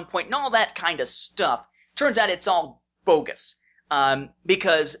it at one point and all that kind of stuff. Turns out it's all bogus.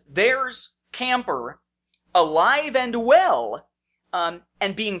 Because there's Camper alive and well,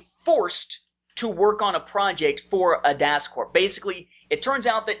 and being forced to work on a project for Adascorp. Basically, it turns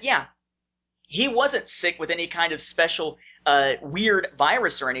out that, he wasn't sick with any kind of special, weird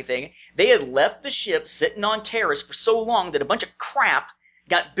virus or anything. They had left the ship sitting on Terrace for so long that a bunch of crap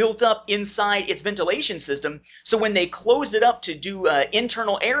got built up inside its ventilation system. So when they closed it up to do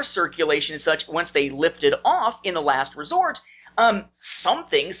internal air circulation and such, once they lifted off in the last resort, some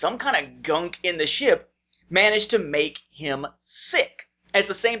kind of gunk in the ship managed to make him sick. And it's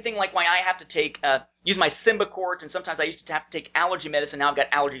the same thing like why I have to use my Symbicort, and sometimes I used to have to take allergy medicine. Now I've got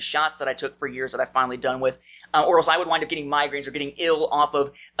allergy shots that I took for years that I've finally done with, or else I would wind up getting migraines or getting ill off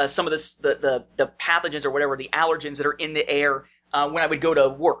of some of the pathogens or whatever, the allergens that are in the air when I would go to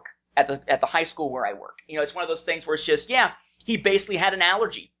work at the high school where I work. It's one of those things where it's just, he basically had an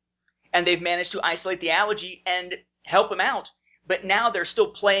allergy, and they've managed to isolate the allergy and help him out. But now they're still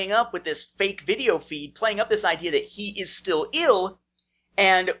playing up with this fake video feed, playing up this idea that he is still ill,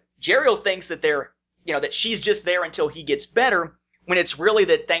 and Jeriel thinks that that she's just there until he gets better, when it's really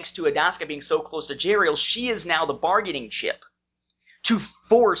that thanks to Adaska being so close to Jeriel, she is now the bargaining chip to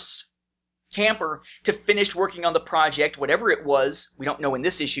force Camper to finish working on the project, whatever it was, we don't know in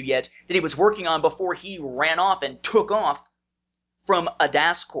this issue yet, that he was working on before he ran off and took off from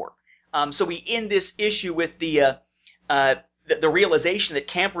Adascorp. So we end this issue with the realization that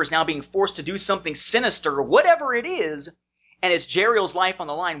Camper is now being forced to do something sinister, whatever it is, and it's Jeriel's life on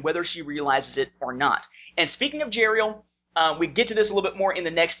the line, whether she realizes it or not. And speaking of Jeriel, we get to this a little bit more in the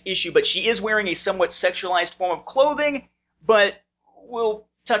next issue, but she is wearing a somewhat sexualized form of clothing, but we'll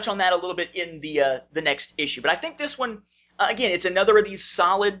touch on that a little bit in the next issue. But I think this one, again, it's another of these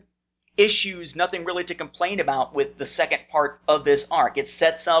solid issues, nothing really to complain about with the second part of this arc. It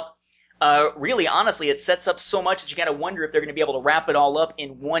sets up really, honestly, it sets up so much that you gotta wonder if they're gonna be able to wrap it all up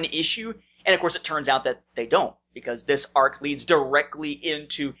in one issue. And of course, it turns out that they don't, because this arc leads directly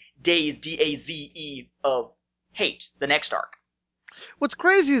into Daze, D-A-Z-E, of Hate, the next arc. What's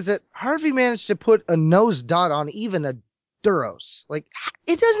crazy is that Harvey managed to put a nose dot on even a Duros. Like,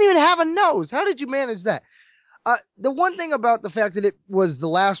 it doesn't even have a nose. How did you manage that? The one thing about the fact that it was the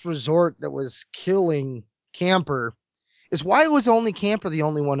last resort that was killing Camper is why was only Camper the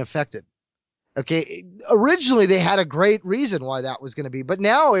only one affected? Okay, originally they had a great reason why that was going to be, but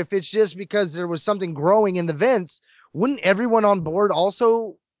now if it's just because there was something growing in the vents, wouldn't everyone on board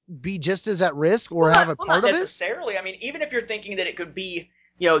also be just as at risk or have a part of it? Not necessarily. I mean, even if you're thinking that it could be,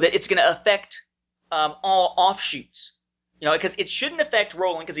 that it's going to affect all offshoots, because it shouldn't affect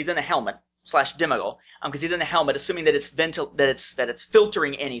Roland because he's in a helmet / Demigul, because he's in a helmet, assuming that it's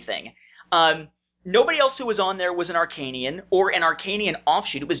filtering anything. Nobody else who was on there was an Arcanian or an Arcanian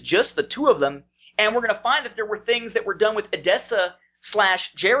offshoot. It was just the two of them. And we're going to find that there were things that were done with Edessa /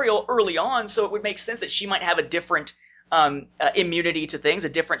 Jeriel early on, so it would make sense that she might have a different immunity to things, a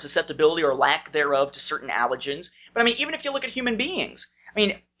different susceptibility or lack thereof to certain allergens. But I mean, even if you look at human beings, I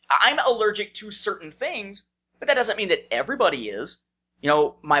mean, I'm allergic to certain things, but that doesn't mean that everybody is.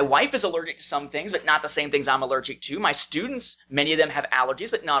 My wife is allergic to some things, but not the same things I'm allergic to. My students, many of them have allergies,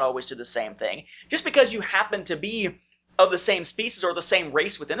 but not always to the same thing. Just because you happen to be of the same species or the same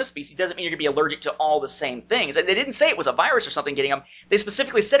race within a species doesn't mean you're going to be allergic to all the same things. They didn't say it was a virus or something getting them. They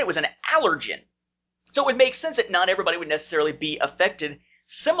specifically said it was an allergen. So it would make sense that not everybody would necessarily be affected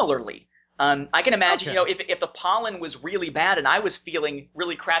similarly. I can imagine, if the pollen was really bad and I was feeling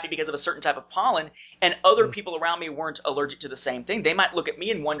really crappy because of a certain type of pollen and other people around me weren't allergic to the same thing, they might look at me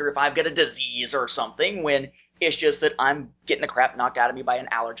and wonder if I've got a disease or something, when it's just that I'm getting the crap knocked out of me by an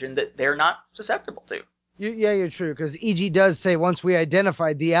allergen that they're not susceptible to. You're true, because EG does say once we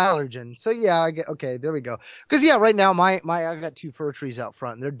identified the allergen. So yeah, okay, there we go. Because right now I got 2 fir trees out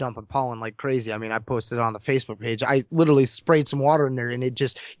front and they're dumping pollen like crazy. I mean, I posted it on the Facebook page. I literally sprayed some water in there and it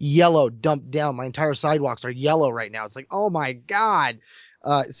just dumped down. My entire sidewalks are yellow right now. It's like, oh my God.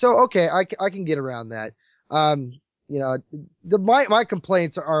 So okay, I can get around that. My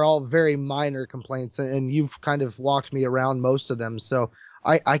complaints are all very minor complaints, and you've kind of walked me around most of them, so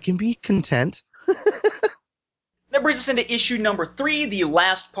I can be content. That brings us into issue number 3, the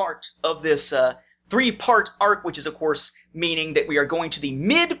last part of this 3-part arc, which is, of course, meaning that we are going to the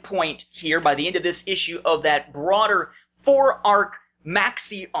midpoint here by the end of this issue of that broader 4-arc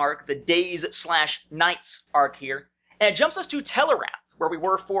maxi arc, the Days/Nights arc here. And it jumps us to Telerath, where we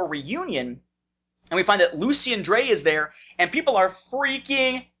were for Reunion, and we find that Lucian Dre is there, and people are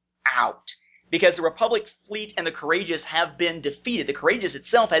freaking out. Because the Republic fleet and the Courageous have been defeated. The Courageous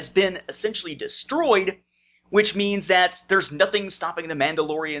itself has been essentially destroyed, which means that there's nothing stopping the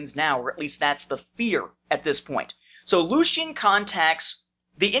Mandalorians now, or at least that's the fear at this point. So Lucian contacts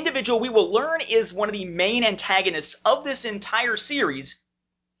the individual we will learn is one of the main antagonists of this entire series,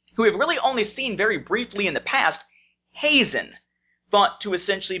 who we've really only seen very briefly in the past, Hazen, thought to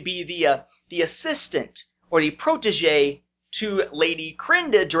essentially be the assistant or the protege to Lady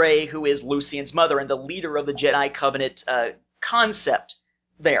Krinda Dre, who is Lucian's mother and the leader of the Jedi Covenant concept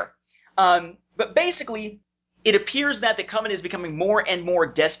there. But basically, it appears that the Covenant is becoming more and more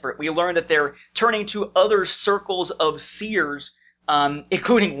desperate. We learn that they're turning to other circles of seers,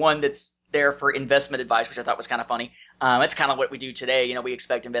 including one that's there for investment advice, which I thought was kind of funny. It's kind of what we do today. You know, we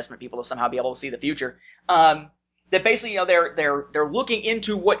expect investment people to somehow be able to see the future. That basically, you know, they're looking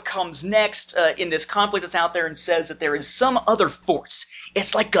into what comes next in this conflict that's out there, and says that there is some other force.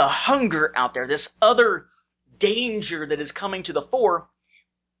 It's like a hunger out there, this other danger that is coming to the fore,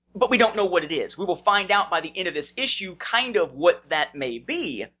 but we don't know what it is. We will find out by the end of this issue kind of what that may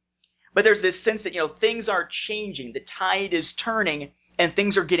be. But there's this sense that, you know, things are changing, the tide is turning, and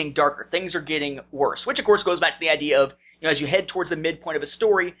things are getting darker, things are getting worse, which of course goes back to the idea of, you know, as you head towards the midpoint of a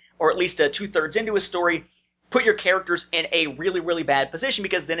story, or at least 2/3 into a story, put your characters in a really, really bad position,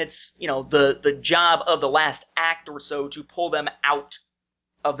 because then it's, you know, the job of the last act or so to pull them out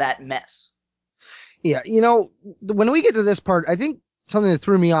of that mess. Yeah, you know, when we get to this part, I think something that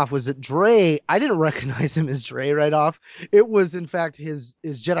threw me off was that Dre, I didn't recognize him as Dre right off. It was, in fact, his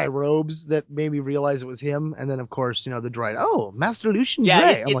Jedi robes that made me realize it was him. And then, of course, you know, the droid, oh, Master Lucian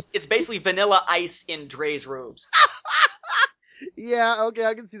Dre. It's basically Vanilla Ice in Dre's robes. Yeah, okay,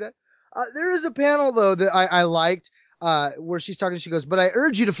 I can see that. There is a panel, though, that I liked, where she's talking, she goes, but I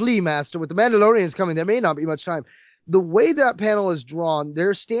urge you to flee, Master. With the Mandalorians coming, there may not be much time. The way that panel is drawn,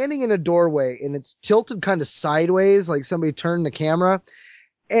 they're standing in a doorway, and it's tilted kind of sideways, like somebody turned the camera.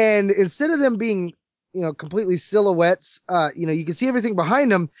 And instead of them being, you know, completely silhouettes, you know, you can see everything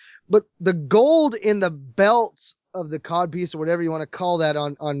behind them, but the gold in the belt of the codpiece, or whatever you want to call that,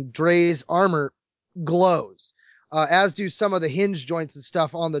 on Dre's armor glows. As do some of the hinge joints and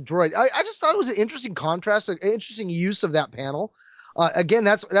stuff on the droid. I just thought it was an interesting contrast, an interesting use of that panel. Again,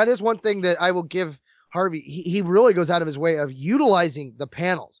 that is one thing that I will give Harvey. He really goes out of his way of utilizing the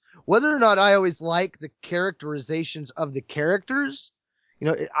panels. Whether or not I always like the characterizations of the characters, you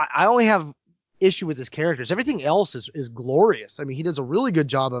know, I only have issue with his characters. Everything else is glorious. I mean, he does a really good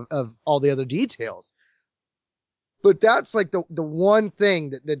job of all the other details. But that's like the one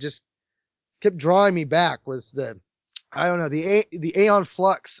thing that just kept drawing me back was the aeon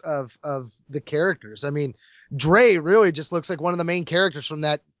flux of the characters. I mean, Dre really just looks like one of the main characters from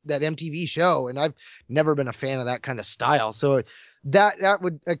that MTV show, and I've never been a fan of that kind of style. So that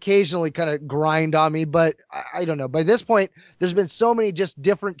would occasionally kind of grind on me, but I don't know. By this point, there's been so many just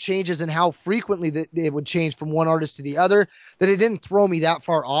different changes in how frequently it would change from one artist to the other that it didn't throw me that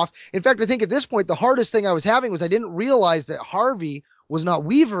far off. In fact, I think at this point, the hardest thing I was having was I didn't realize that Harvey was not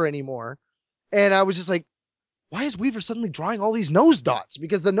Weaver anymore. And I was just like, why is Weaver suddenly drawing all these nose dots?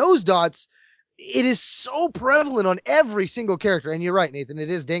 Because the nose dots, it is so prevalent on every single character. And you're right, Nathan, it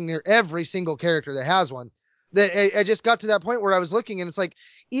is dang near every single character that has one. That I just got to that point where I was looking, and it's like,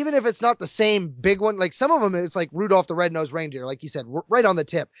 even if it's not the same big one, like some of them, it's like Rudolph the Red-Nosed Reindeer, like you said, right on the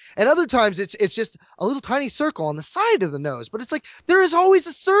tip. And other times it's just a little tiny circle on the side of the nose. But it's like, there is always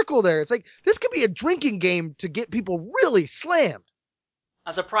a circle there. It's like, this could be a drinking game to get people really slammed.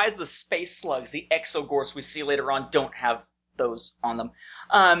 I'm surprised the space slugs, the exogorths we see later on, don't have those on them.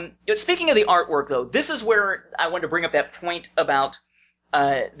 Speaking of the artwork, though, this is where I wanted to bring up that point about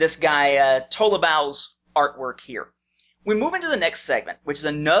this guy, Tolabau's artwork here. We move into the next segment, which is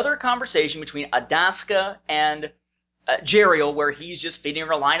another conversation between Adaska and Jeriel, where he's just feeding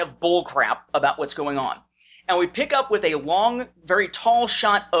her a line of bullcrap about what's going on. And we pick up with a long, very tall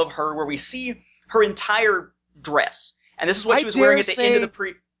shot of her where we see her entire dress. And this is what she was wearing at the end of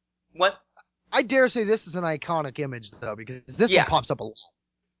the What? I dare say this is an iconic image, though, because this one pops up a lot.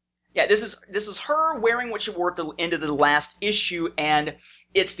 Yeah, this is her wearing what she wore at the end of the last issue, and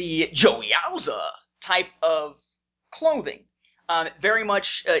it's the Joyauza type of clothing. Very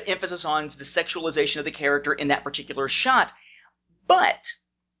much emphasis on the sexualization of the character in that particular shot. But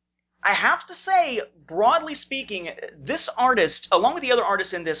I have to say, broadly speaking, this artist, along with the other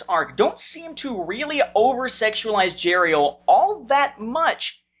artists in this arc, don't seem to really over-sexualize Jeriel all that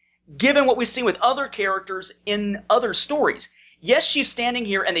much, given what we've seen with other characters in other stories. Yes, she's standing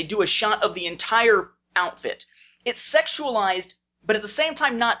here and they do a shot of the entire outfit. It's sexualized, but at the same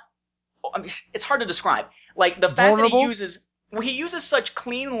time not, I mean, it's hard to describe. Like, the fact that he uses such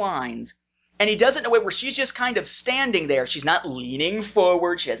clean lines, and he does it in a way where she's just kind of standing there. She's not leaning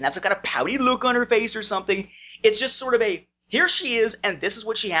forward. She doesn't have some kind of pouty look on her face or something. It's just sort of a, here she is, and this is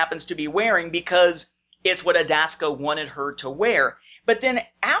what she happens to be wearing because it's what Adaska wanted her to wear. But then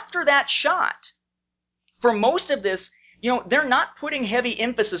after that shot, for most of this, they're not putting heavy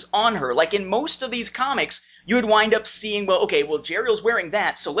emphasis on her. Like in most of these comics, you would wind up seeing, Jeriel's wearing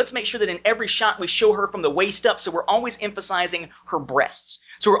that, so let's make sure that in every shot we show her from the waist up, so we're always emphasizing her breasts.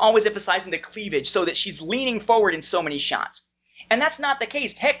 So we're always emphasizing the cleavage, so that she's leaning forward in so many shots. And that's not the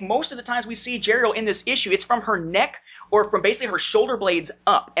case. Heck, most of the times we see Jeriel in this issue, it's from her neck or from basically her shoulder blades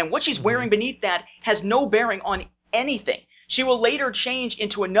up. And what she's wearing beneath that has no bearing on anything. She will later change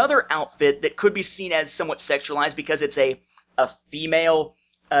into another outfit that could be seen as somewhat sexualized because it's a female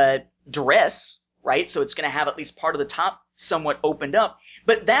dress, right? So it's going to have at least part of the top somewhat opened up.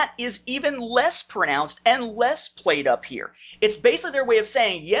 But that is even less pronounced and less played up here. It's basically their way of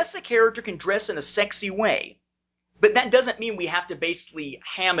saying, yes, a character can dress in a sexy way, but that doesn't mean we have to basically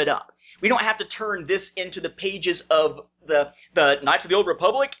ham it up. We don't have to turn this into the pages of the Knights of the Old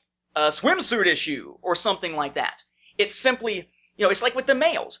Republic swimsuit issue or something like that. It's simply, it's like with the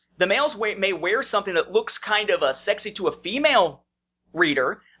males. The males may wear something that looks kind of sexy to a female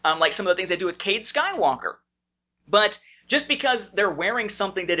reader, like some of the things they do with Cade Skywalker. But just because they're wearing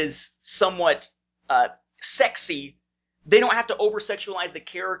something that is somewhat sexy, they don't have to over-sexualize the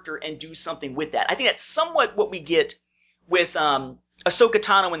character and do something with that. I think that's somewhat what we get with Ahsoka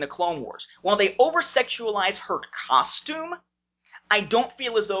Tano in the Clone Wars. While they over-sexualize her costume, I don't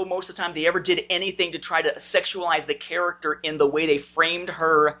feel as though most of the time they ever did anything to try to sexualize the character in the way they framed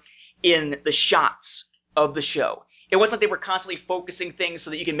her in the shots of the show. It wasn't like they were constantly focusing things so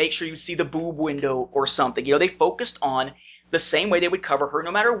that you can make sure you see the boob window or something. They focused on the same way they would cover her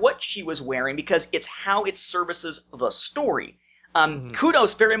no matter what she was wearing because it's how it services the story.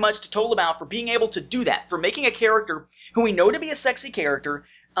 Kudos very much to Tolabao for being able to do that, for making a character who we know to be a sexy character,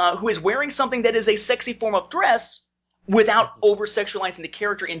 who is wearing something that is a sexy form of dress, without over-sexualizing the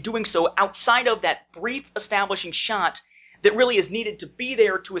character in doing so outside of that brief establishing shot that really is needed to be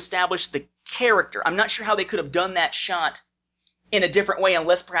there to establish the character. I'm not sure how they could have done that shot in a different way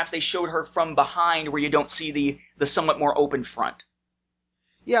unless perhaps they showed her from behind where you don't see the somewhat more open front.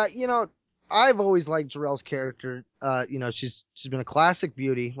 Yeah, I've always liked Jeriel's character. She's been a classic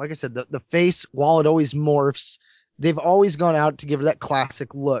beauty. Like I said, the face, while it always morphs, they've always gone out to give her that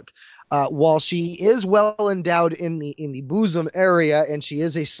classic look. While she is well endowed in the bosom area and she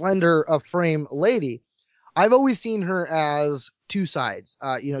is a slender of frame lady, I've always seen her as two sides.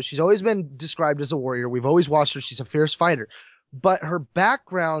 She's always been described as a warrior. We've always watched her. She's a fierce fighter, but her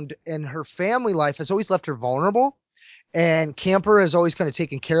background and her family life has always left her vulnerable, and Camper has always kind of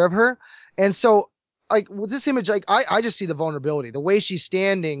taken care of her. And so like with this image, like I just see the vulnerability, the way she's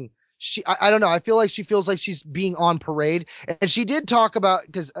standing. I don't know. I feel like she feels like she's being on parade. And she did talk about,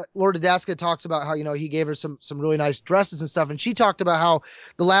 because Lord Adaska talks about how, he gave her some really nice dresses and stuff. And she talked about how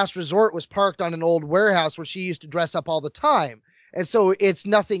the Last Resort was parked on an old warehouse where she used to dress up all the time. And so it's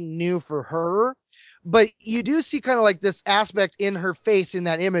nothing new for her. But you do see kind of like this aspect in her face in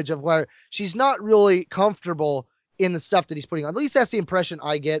that image of where she's not really comfortable in the stuff that he's putting on. At least that's the impression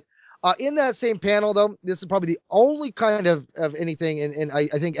I get. In that same panel, though, this is probably the only kind of anything, and I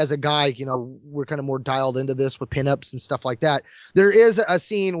think as a guy, we're kind of more dialed into this with pinups and stuff like that. There is a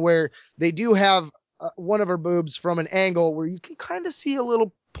scene where they do have one of her boobs from an angle where you can kind of see a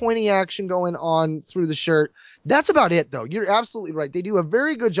little pointy action going on through the shirt. That's about it, though. You're absolutely right. They do a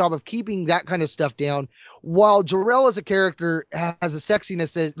very good job of keeping that kind of stuff down, while Jeriel as a character has a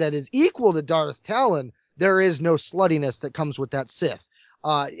sexiness that is equal to Darth Talon. There is no sluttiness that comes with that Sith.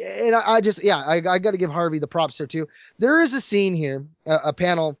 And I got to give Harvey the props there too. There is a scene here, a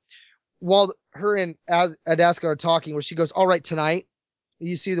panel, while her and Adaska are talking, where she goes, "All right, tonight."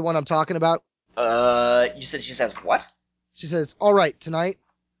 You see the one I'm talking about? You said she says what? She says, "All right, tonight."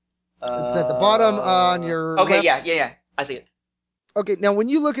 It's at the bottom on your okay, left. Yeah. I see it. Okay, now when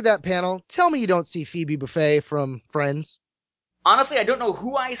you look at that panel, tell me you don't see Phoebe Buffay from Friends. Honestly, I don't know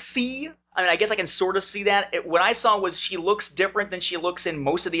who I see. I mean, I guess I can sort of see that. What I saw was she looks different than she looks in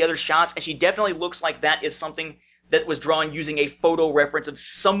most of the other shots, and she definitely looks like that is something that was drawn using a photo reference of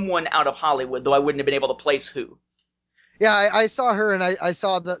someone out of Hollywood, though I wouldn't have been able to place who. Yeah, I saw her, and I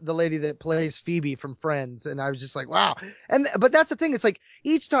saw the lady that plays Phoebe from Friends, and I was just like, wow. But that's the thing. It's like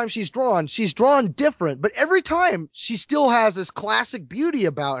each time she's drawn different, but every time she still has this classic beauty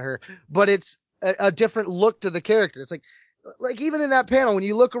about her, but it's a different look to the character. It's like even in that panel, when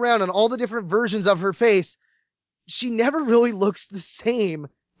you look around on all the different versions of her face, she never really looks the same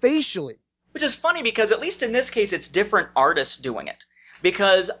facially. Which is funny because at least in this case, it's different artists doing it.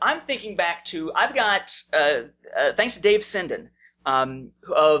 Because I'm thinking back to, I've got, thanks to Dave Sinden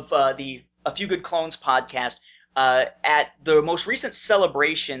of the A Few Good Clones podcast, at the most recent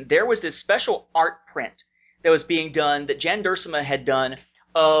celebration, there was this special art print that was being done that Jan Duursema had done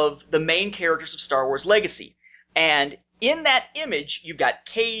of the main characters of Star Wars Legacy. And in that image, you've got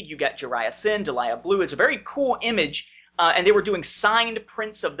Cade, you've got Jariah Sin, Delia Blue. It's a very cool image. And they were doing signed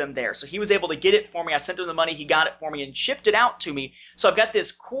prints of them there. So he was able to get it for me. I sent him the money. He got it for me and shipped it out to me. So I've got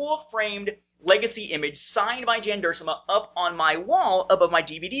this cool framed Legacy image signed by Jan Duursema up on my wall above my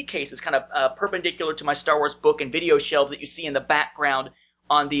DVD case. It's kind of perpendicular to my Star Wars book and video shelves that you see in the background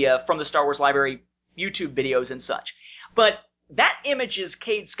on the from the Star Wars Library YouTube videos and such. But that image's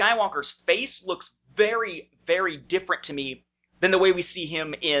Cade Skywalker's face looks very, very different to me than the way we see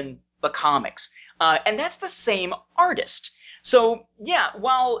him in the comics. And that's the same artist. So, yeah,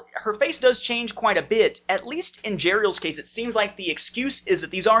 while her face does change quite a bit, at least in Jeriel's case, it seems like the excuse is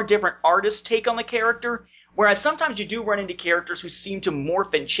that these are different artists' take on the character, whereas sometimes you do run into characters who seem to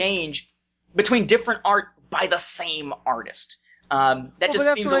morph and change between different art by the same artist. That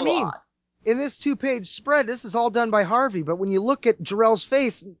just seems a little odd. In this 2-page spread, this is all done by Harvey, but when you look at Jeriel's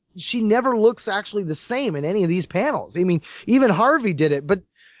face, she never looks actually the same in any of these panels. I mean, even Harvey did it, but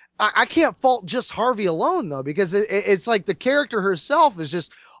I can't fault just Harvey alone, though, because it's like the character herself is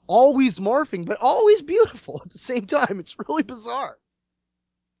just always morphing, but always beautiful at the same time. It's really bizarre.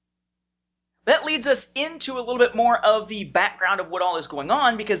 That leads us into a little bit more of the background of what all is going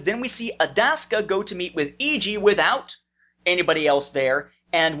on, because then we see Adaska go to meet with Iji without anybody else there,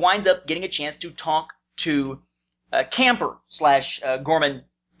 and winds up getting a chance to talk to Camper / Gorman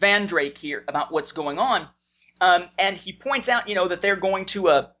Vandrake here about what's going on. And he points out, that they're going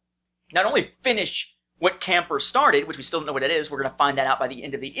to not only finish what Camper started, which we still don't know what it is, we're going to find that out by the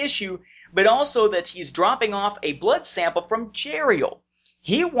end of the issue, but also that he's dropping off a blood sample from Jeriel.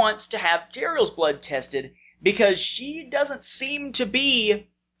 He wants to have Jeriel's blood tested because she doesn't seem to be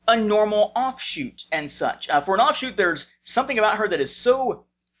a normal offshoot and such. For an offshoot, there's something about her that is so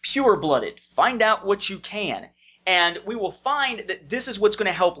pure-blooded. Find out what you can. And we will find that this is what's going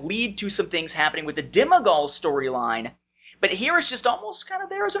to help lead to some things happening with the Dimagol storyline. But here it's just almost kind of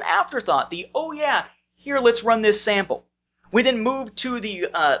there as an afterthought. Oh yeah, here, let's run this sample. We then move to the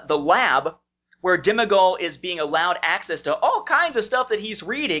lab where Dimagol is being allowed access to all kinds of stuff that he's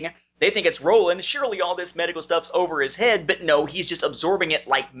reading. They think it's Roland. Surely all this medical stuff's over his head, but no, he's just absorbing it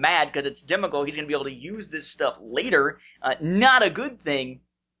like mad because it's Dimagol. He's going to be able to use this stuff later. Not a good thing.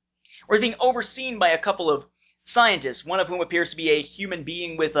 We're being overseen by a couple of scientists, one of whom appears to be a human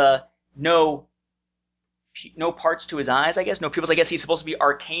being with no parts to his eyes, I guess. No pupils. I guess he's supposed to be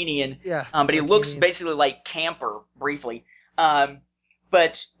Arcanian. Yeah. But he looks basically like Camper, briefly.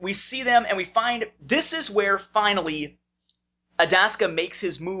 But we see them, and we find this is where finally Adaska makes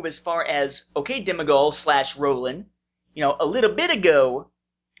his move as far as, okay, Dimagol / Roland, a little bit ago,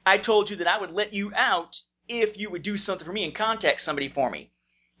 I told you that I would let you out if you would do something for me and contact somebody for me.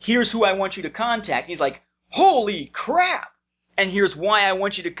 Here's who I want you to contact. And he's like, holy crap! And here's why I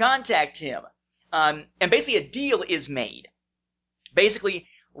want you to contact him. And basically a deal is made. Basically,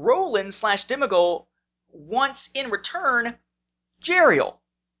 Roland / Dimagol wants in return Jeriel.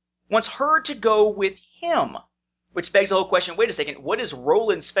 Wants her to go with him. Which begs the whole question, wait a second, what is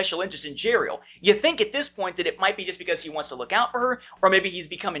Roland's special interest in Jeriel? You think at this point that it might be just because he wants to look out for her, or maybe he's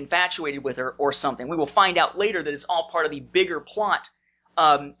become infatuated with her or something. We will find out later that it's all part of the bigger plot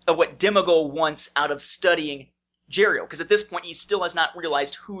of what Dimagol wants out of studying Jeriel, because at this point he still has not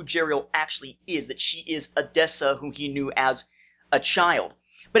realized who Jeriel actually is, that she is Odessa, who he knew as a child.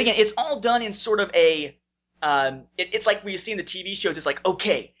 But again, it's all done in sort of a, it's like when you see in the TV shows, it's like,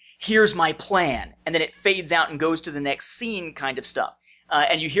 okay, here's my plan, and then it fades out and goes to the next scene kind of stuff.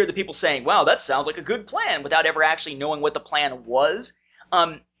 And you hear the people saying, wow, that sounds like a good plan, without ever actually knowing what the plan was.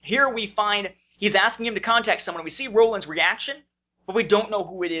 Here we find he's asking him to contact someone. We see Roland's reaction, but we don't know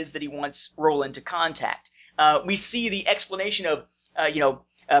who it is that he wants Roland to contact. We see the explanation of,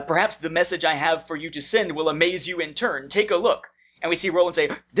 perhaps the message I have for you to send will amaze you in turn. Take a look. And we see Roland say,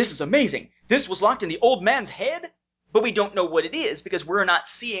 this is amazing. This was locked in the old man's head? But we don't know what it is because we're not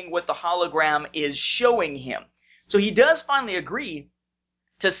seeing what the hologram is showing him. So he does finally agree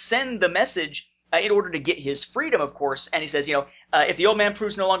to send the message in order to get his freedom, of course. And he says, if the old man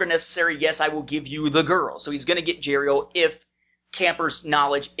proves no longer necessary, yes, I will give you the girl. So he's going to get Jeriel if Camper's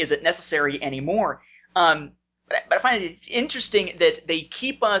knowledge isn't necessary anymore. But I find it interesting that they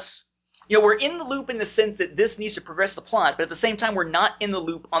keep us, we're in the loop in the sense that this needs to progress the plot, but at the same time, we're not in the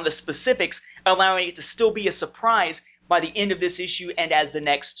loop on the specifics, allowing it to still be a surprise by the end of this issue and as the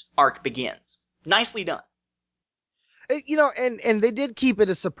next arc begins. Nicely done. And they did keep it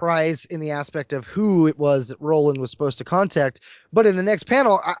a surprise in the aspect of who it was that Roland was supposed to contact. But in the next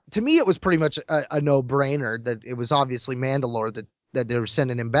panel, to me, it was pretty much a no-brainer that it was obviously Mandalore that they were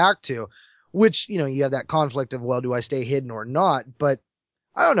sending him back to, which, you have that conflict of, well, do I stay hidden or not? But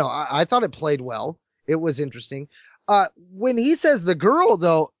I don't know. I thought it played well. It was interesting. When he says the girl,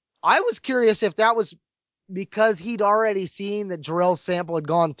 though, I was curious if that was because he'd already seen that Jarrell's sample had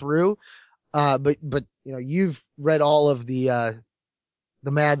gone through. But you've read all of the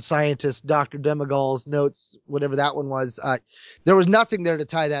mad scientist, Dr. Demagol's notes, whatever that one was. There was nothing there to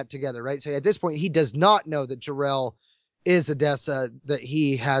tie that together, right? So at this point, he does not know that Jarrell is Odessa that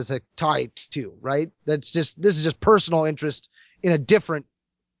he has a tie to, right? This is just personal interest in a different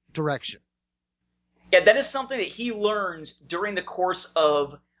direction. Yeah, that is something that he learns during the course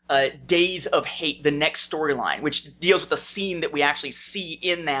of Days of Hate, the next storyline, which deals with a scene that we actually see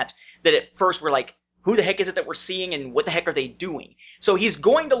in that at first we're like, who the heck is it that we're seeing and what the heck are they doing? So he's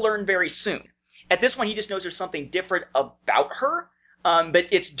going to learn very soon. At this point, he just knows there's something different about her, but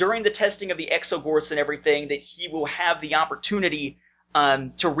it's during the testing of the exogorths and everything that he will have the opportunity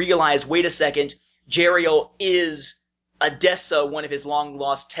to realize, wait a second, Jeriel is Odessa, one of his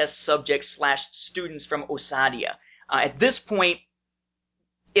long-lost test subjects / students from Osadia. At this point,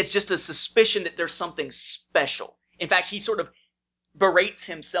 it's just a suspicion that there's something special. In fact, he sort of berates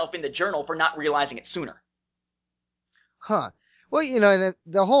himself in the journal for not realizing it sooner. Huh. Well,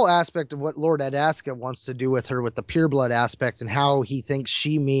 the whole aspect of what Lord Adaska wants to do with her with the pure blood aspect and how he thinks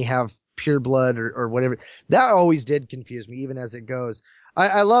she may have pure blood or whatever, that always did confuse me, even as it goes.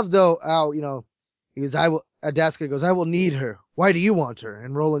 I love, though, how, Adaska goes, I will need her. Why do you want her?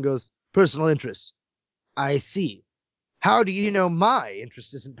 And Roland goes, personal interest. I see. How do you know my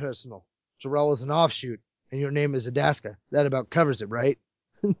interest isn't personal? Jarrell is an offshoot, and your name is Adaska. That about covers it, right?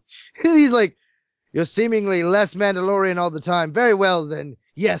 He's like, you're seemingly less Mandalorian all the time. Very well, then.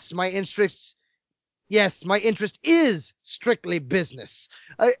 Yes, my interest is strictly business.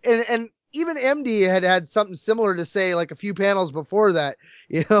 And even MD had something similar to say like a few panels before that,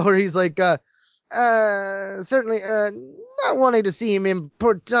 where he's like, certainly, not wanting to seem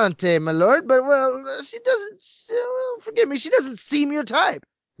importante, my lord, but, well, she doesn't, forgive me, she doesn't seem your type.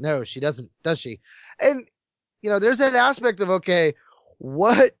 No, she doesn't, does she? And, there's that aspect of, okay,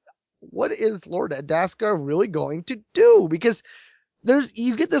 what is Lord Adaska really going to do? Because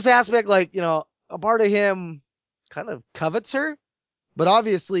you get this aspect like, a part of him kind of covets her, but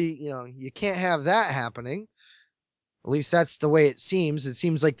obviously, you can't have that happening. At least that's the way it seems. It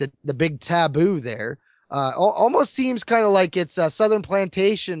seems like the big taboo there. Almost seems kind of like it's a Southern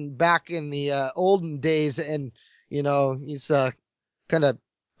plantation back in the olden days, and he's kind of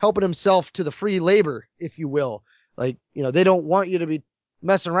helping himself to the free labor, if you will. Like, they don't want you to be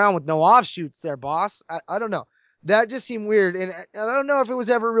messing around with no offshoots there, boss. I don't know. That just seemed weird, and I don't know if it was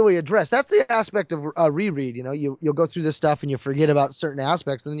ever really addressed. That's the aspect of reread. You'll go through this stuff and you forget about certain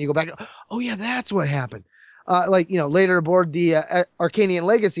aspects, and then you go back. Oh yeah, that's what happened. Later aboard the Arcanian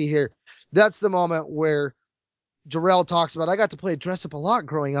Legacy here, that's the moment where Jarrell talks about, I got to play dress up a lot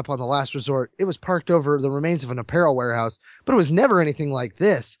growing up on The Last Resort. It was parked over the remains of an apparel warehouse, but it was never anything like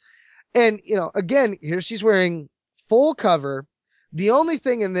this. And, again, here she's wearing full cover. The only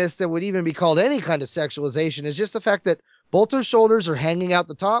thing in this that would even be called any kind of sexualization is just the fact that both her shoulders are hanging out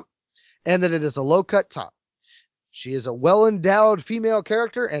the top and that it is a low cut top. She is a well-endowed female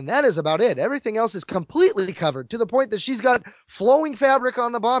character, and that is about it. Everything else is completely covered to the point that she's got flowing fabric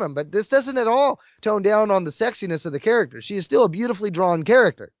on the bottom, but this doesn't at all tone down on the sexiness of the character. She is still a beautifully drawn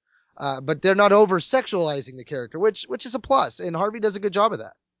character, but they're not over-sexualizing the character, which is a plus, and Harvey does a good job of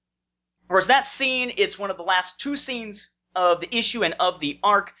that. Whereas that scene, it's one of the last two scenes of the issue and of the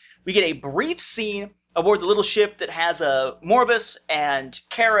arc. We get a brief scene aboard the little ship that has Morvis and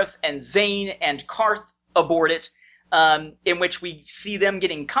Kareth and Zane and Karth aboard it, in which we see them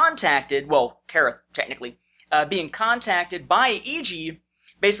getting contacted, well, Kareth, technically, being contacted by EG,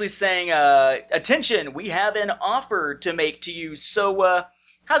 basically saying, attention, we have an offer to make to you, so,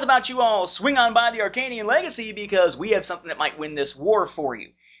 how's about you all swing on by the Arcanian Legacy, because we have something that might win this war for you,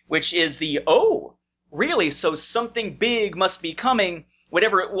 which is really, so something big must be coming,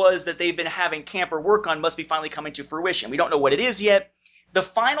 whatever it was that they've been having Camper work on must be finally coming to fruition. We don't know what it is yet, the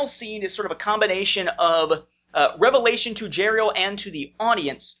final scene is sort of a combination of revelation to Jeriel and to the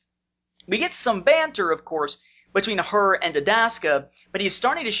audience. We get some banter, of course, between her and Adaska, but he's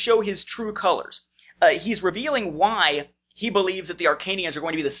starting to show his true colors. He's revealing why he believes that the Arcanians are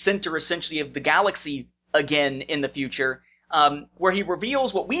going to be the center, essentially, of the galaxy again in the future, where he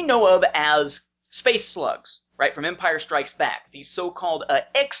reveals what we know of as space slugs, right, from Empire Strikes Back. These so-called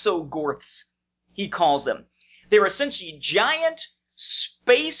exogorths, he calls them. They're essentially giant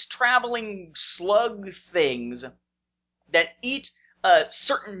space-traveling slug things that eat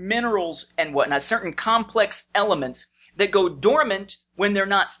certain minerals and whatnot, certain complex elements that go dormant when they're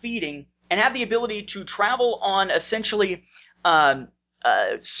not feeding, and have the ability to travel on essentially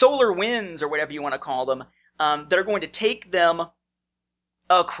solar winds, or whatever you want to call them, that are going to take them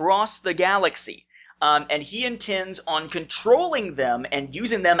across the galaxy. And he intends on controlling them and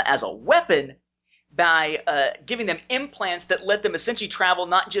using them as a weapon by giving them implants that let them essentially travel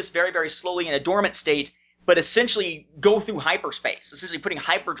not just very, very slowly in a dormant state, but essentially go through hyperspace, essentially putting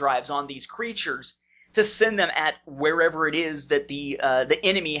hyperdrives on these creatures to send them at wherever it is that the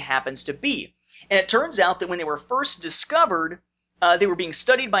enemy happens to be. And it turns out that when they were first discovered, they were being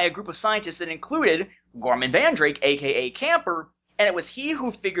studied by a group of scientists that included Gorman Vandrake, aka Camper, and it was he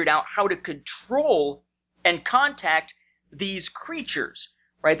who figured out how to control and contact these creatures.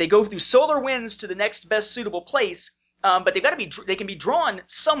 Right? They go through solar winds to the next best suitable place, but they can be drawn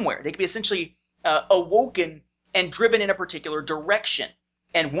somewhere. They can be essentially awoken and driven in a particular direction.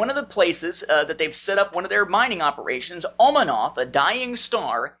 And one of the places that they've set up one of their mining operations, Omanoth, a dying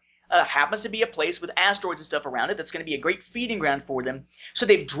star, happens to be a place with asteroids and stuff around it that's going to be a great feeding ground for them. So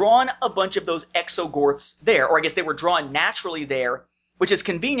they've drawn a bunch of those exogorths there, or I guess they were drawn naturally there, which is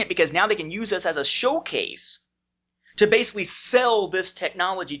convenient because now they can use us as a showcase to basically sell this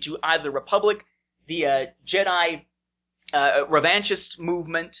technology to either the Republic, the Jedi revanchist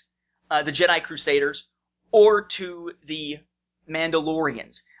movement, the Jedi Crusaders, or to the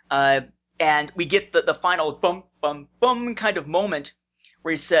Mandalorians. And we get the final bum, bum, bum kind of moment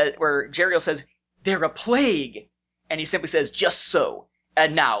where Jeriel says, "They're a plague." And he simply says, "Just so.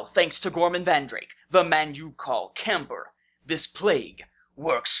 And now, thanks to Gorman Vandrake, the man you call Camper, this plague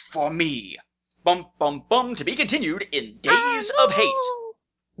works for me." Bum, bum, bum, to be continued in Days of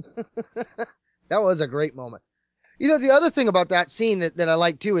Hate. That was a great moment. You know, the other thing about that scene that I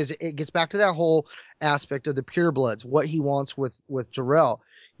like too is it gets back to that whole aspect of the purebloods, what he wants with Jeriel.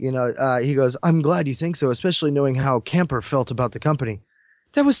 You know, he goes, "I'm glad you think so, especially knowing how Camper felt about the company.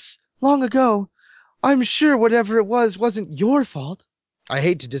 That was long ago. I'm sure whatever it was wasn't your fault." I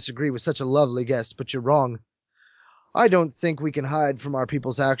hate to disagree with such a lovely guest, but you're wrong. I don't think we can hide from our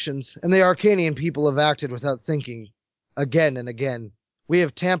people's actions, and the Arcanian people have acted without thinking. Again and again. We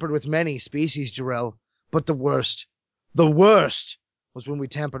have tampered with many species, Jeriel, but the worst was when we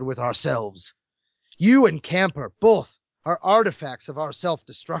tampered with ourselves. You and Camper, both, are artifacts of our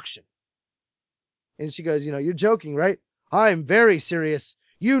self-destruction. And she goes, "You know, you're joking, right? I'm very serious.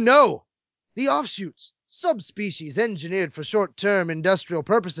 You know, the offshoots, subspecies engineered for short-term industrial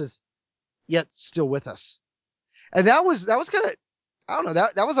purposes, yet still with us." And that was kind of, I don't know,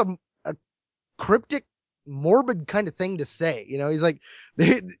 that was a cryptic, morbid kind of thing to say. You know, he's like,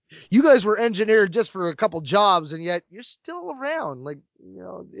 you guys were engineered just for a couple jobs, and yet you're still around. Like, you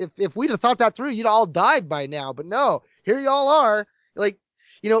know, if we'd have thought that through, you'd all died by now. But no, here y'all are. Like,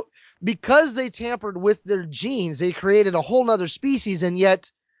 you know, because they tampered with their genes, they created a whole nother species, and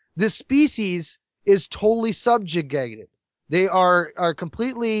yet this species is totally subjugated. They are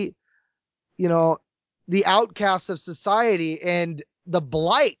completely, you know, the outcasts of society and the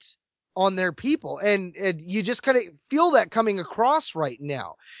blight on their people. And you just kind of feel that coming across right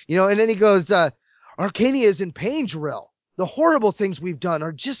now, you know. And then he goes, "Arcania is in pain, Jeriel. The horrible things we've done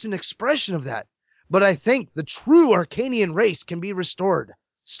are just an expression of that. But I think the true Arcanian race can be restored,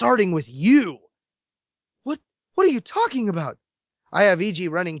 starting with you." What are you talking about? "I have EG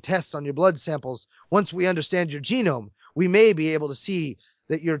running tests on your blood samples. Once we understand your genome, we may be able to see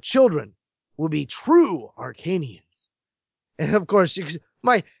that your children will be true Arcanians." And of course,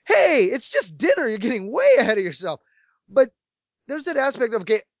 hey, it's just dinner. You're getting way ahead of yourself. But there's that aspect of,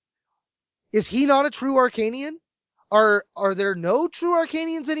 okay, is he not a true Arcanian? Are there no true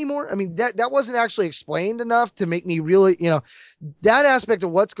Arcanians anymore? I mean, that wasn't actually explained enough to make me really, you know, that aspect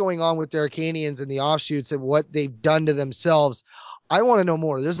of what's going on with the Arcanians and the offshoots and what they've done to themselves. I want to know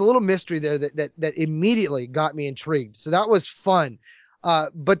more. There's a little mystery there that immediately got me intrigued. So that was fun.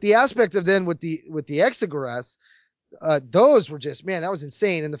 But the aspect of then with the Exogorths, those were just, man, that was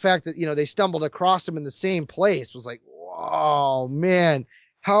insane. And the fact that, you know, they stumbled across them in the same place was like, whoa, man,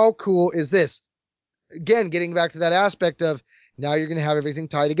 how cool is this? Again, getting back to that aspect of Now you're going to have everything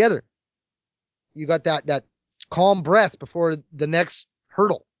tie together. You got that calm breath before the next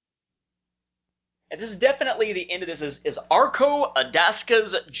hurdle. And this is definitely the end of this is Arco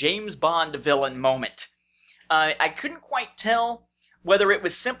Adaska's James Bond villain moment. I couldn't quite tell whether it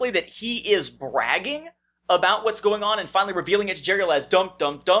was simply that he is bragging about what's going on and finally revealing it to Jeriel as dum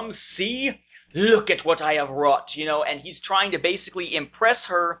dum dum, see? Look at what I have wrought, and he's trying to basically impress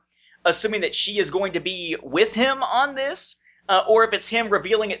her, assuming that she is going to be with him on this, or if it's him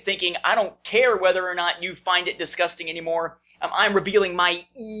revealing it thinking, I don't care whether or not you find it disgusting anymore, I'm revealing my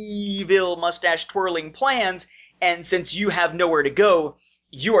evil mustache-twirling plans, and since you have nowhere to go,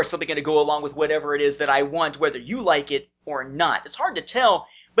 you are simply going to go along with whatever it is that I want, whether you like it or not. It's hard to tell,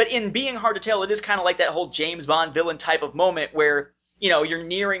 but in being hard to tell, it is kind of like that whole James Bond villain type of moment where, you're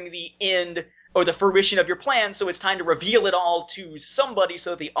nearing the end or the fruition of your plan, so it's time to reveal it all to somebody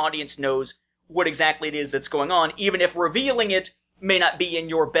so that the audience knows what exactly it is that's going on, even if revealing it may not be in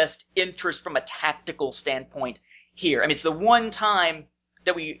your best interest from a tactical standpoint here. I mean, it's the one time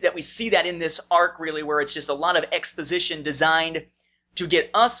that we see that in this arc, really, where it's just a lot of exposition designed to get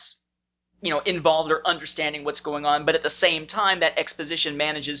us, involved or understanding what's going on, but at the same time, that exposition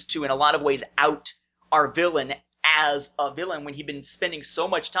manages to, in a lot of ways, out our villain as a villain when he'd been spending so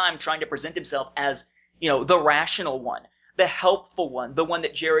much time trying to present himself as, the rational one, the helpful one, the one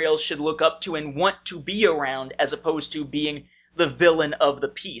that Jeriel should look up to and want to be around, as opposed to being the villain of the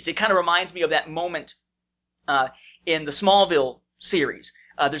piece. It kind of reminds me of that moment in the Smallville series.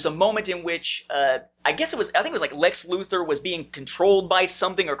 There's a moment in which, I think it was like Lex Luthor was being controlled by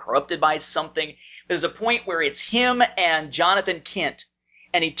something or corrupted by something. There's a point where it's him and Jonathan Kent,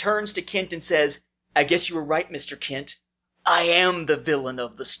 and he turns to Kent and says, I guess you were right, Mr. Kent. I am the villain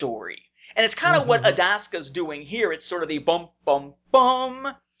of the story. And it's kind of what Adaska's doing here. It's sort of the bum, bum, bum.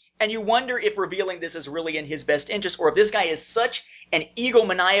 And you wonder if revealing this is really in his best interest, or if this guy is such an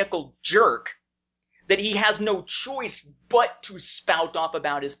egomaniacal jerk that he has no choice but to spout off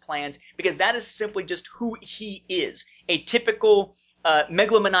about his plans, because that is simply just who he is. A typical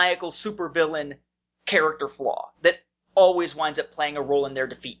megalomaniacal supervillain character flaw that always winds up playing a role in their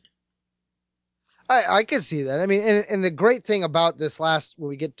defeat. I can see that. I mean, and the great thing about this when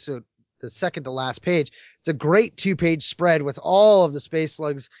we get to the second to last page, it's a great 2-page spread with all of the space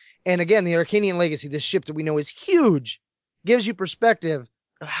slugs. And again, the Arcanian Legacy, this ship that we know is huge, gives you perspective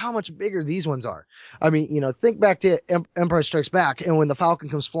of how much bigger these ones are. I mean, think back to Empire Strikes Back, and when the Falcon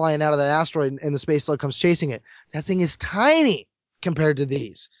comes flying out of that asteroid and the space slug comes chasing it, that thing is tiny compared to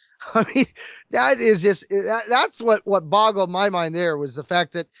these. I mean, that is just, that's what boggled my mind there, was the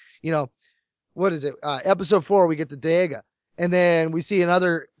fact that, what is it? Episode 4, we get to Daega. And then we see in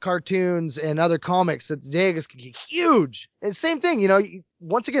other cartoons and other comics that the Daegas can get huge. And same thing,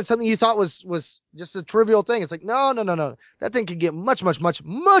 once again, something you thought was just a trivial thing. It's like, no. That thing can get much, much, much,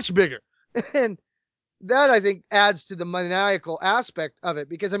 much bigger. And that, I think, adds to the maniacal aspect of it.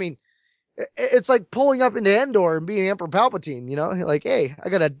 Because, I mean, it's like pulling up into Endor and being Emperor Palpatine, like, hey, I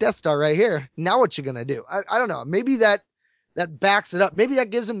got a Death Star right here. Now what you gonna do? I don't know. Maybe that backs it up. Maybe that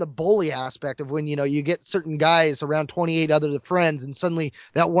gives him the bully aspect of when, you get certain guys around 28 other friends, and suddenly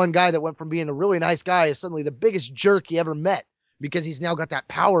that one guy that went from being a really nice guy is suddenly the biggest jerk he ever met because he's now got that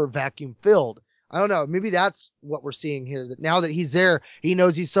power vacuum filled. I don't know. Maybe that's what we're seeing here, that now that he's there, he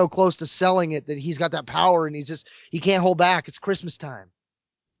knows he's so close to selling it that he's got that power and he can't hold back. It's Christmas time.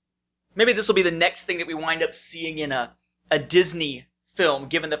 Maybe this will be the next thing that we wind up seeing in a Disney film,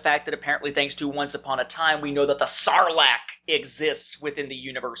 given the fact that apparently, thanks to Once Upon a Time, we know that the Sarlacc exists within the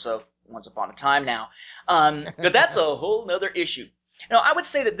universe of Once Upon a Time now. But that's a whole nother issue. I would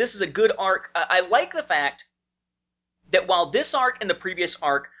say that this is a good arc. I like the fact that while this arc and the previous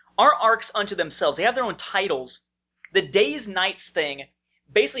arc are arcs unto themselves, they have their own titles. The Days Nights thing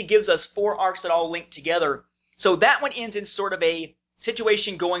basically gives us 4 arcs that all link together. So that one ends in sort of a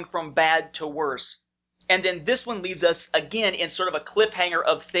situation going from bad to worse. And then this one leaves us, again, in sort of a cliffhanger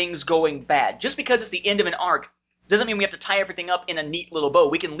of things going bad. Just because it's the end of an arc doesn't mean we have to tie everything up in a neat little bow.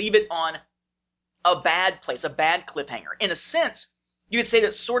 We can leave it on a bad place, a bad cliffhanger. In a sense, you could say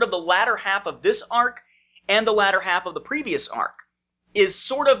that sort of the latter half of this arc and the latter half of the previous arc is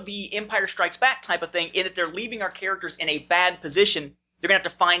sort of the Empire Strikes Back type of thing, in that they're leaving our characters in a bad position they're going to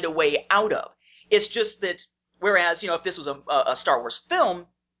have to find a way out of. It's just that, whereas, if this was a Star Wars film,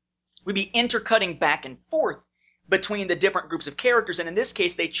 we'd be intercutting back and forth between the different groups of characters, and in this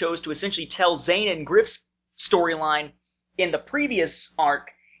case, they chose to essentially tell Zane and Griff's storyline in the previous arc,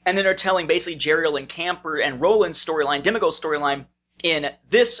 and then they're telling basically Jeriel and Camper and Roland's storyline, Demigo's storyline, in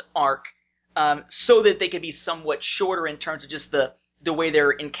this arc, so that they could be somewhat shorter in terms of just the way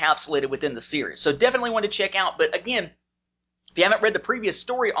they're encapsulated within the series. So definitely want to check out, but again, If you haven't read the previous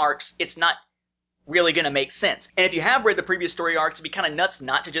story arcs, it's not really going to make sense. And if you have read the previous story arcs, it'd be kind of nuts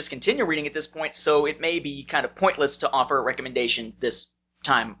not to just continue reading at this point, so it may be kind of pointless to offer a recommendation this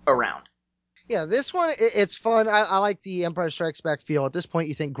time around. Yeah, this one, it's fun. I like the Empire Strikes Back feel. At this point,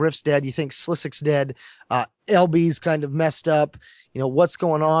 you think Griff's dead, you think Slissek's dead, LB's kind of messed up. You know, what's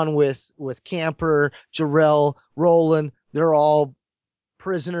going on with Camper, Jarrell, Roland? They're all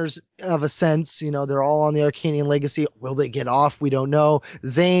prisoners of a sense. You know, they're all on the Arcanian legacy. Will they get off? We don't know.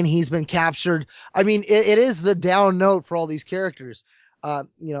 Zane, he's been captured. I mean, it is the down note for all these characters. You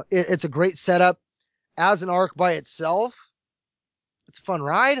know, it's a great setup as an arc by itself. It's a fun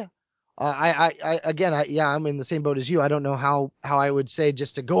ride. I'm in the same boat as you. I don't know how I would say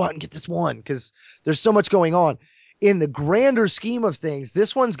just to go out and get this one, because there's so much going on. In the grander scheme of things,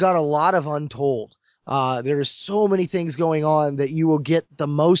 this one's got a lot of untold. There's so many things going on that you will get the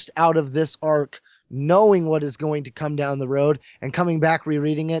most out of this arc, knowing what is going to come down the road and coming back,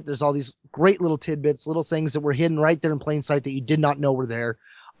 rereading it. There's all these great little tidbits, little things that were hidden right there in plain sight that you did not know were there.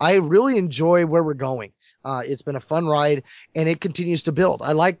 I really enjoy where we're going. It's been a fun ride, and it continues to build.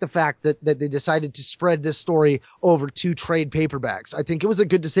 I like the fact that they decided to spread this story over 2 trade paperbacks. I think it was a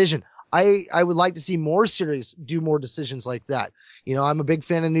good decision. I would like to see more series do more decisions like that. You know, I'm a big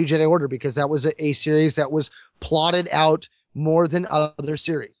fan of New Jedi Order because that was a series that was plotted out more than other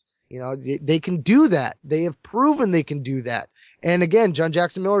series. You know, they can do that. They have proven they can do that. And again, John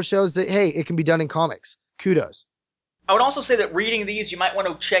Jackson Miller shows that, hey, it can be done in comics. Kudos. I would also say that reading these, you might want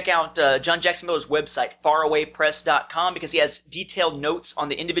to check out John Jackson Miller's website, farawaypress.com, because he has detailed notes on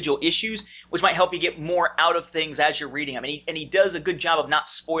the individual issues, which might help you get more out of things as you're reading them. And he does a good job of not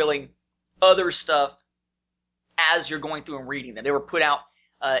spoiling other stuff as you're going through and reading them. They were put out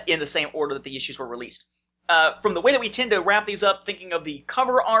in the same order that the issues were released. From the way that we tend to wrap these up, thinking of the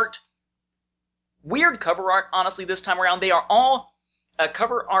cover art, weird cover art, honestly, this time around. They are all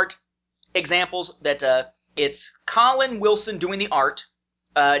cover art examples that it's Colin Wilson doing the art,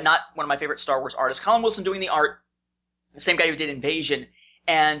 not one of my favorite Star Wars artists. Colin Wilson doing the art, the same guy who did Invasion,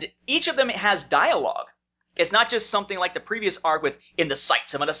 and each of them has dialogue. It's not just something like the previous arc with "in the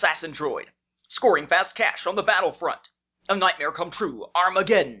sights of an assassin droid," "scoring fast cash on the battlefront," "a nightmare come true,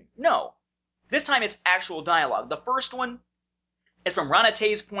 Armageddon." No. This time it's actual dialogue. The first one is from Rana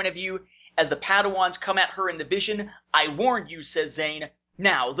Tay's point of view as the Padawans come at her in the vision. "I warned you," says Zane.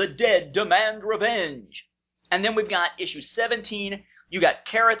 "Now the dead demand revenge." And then we've got issue 17. You got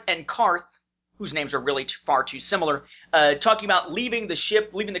Kareth and Karth, whose names are really far too similar, talking about leaving the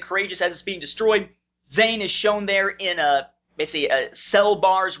ship, leaving the Courageous as it's being destroyed. Zane is shown there in basically cell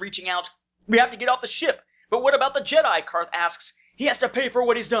bars reaching out. "We have to get off the ship. But what about the Jedi?" Karth asks. "He has to pay for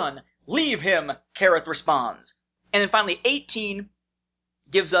what he's done. Leave him," Kareth responds. And then finally 18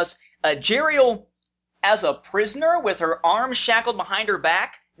 gives us Jeriel as a prisoner with her arms shackled behind her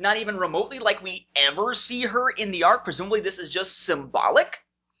back, not even remotely like we ever see her in the arc. Presumably this is just symbolic.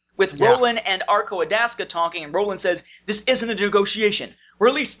 With Roland and Arco Adaska talking, and Roland says, "This isn't a negotiation.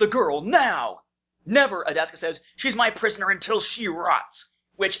 Release the girl now." "Never," Adaska says. "She's my prisoner until she rots."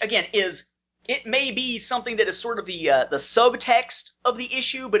 Which, again, it may be something that is sort of the subtext of the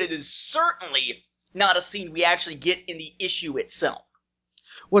issue, but it is certainly not a scene we actually get in the issue itself.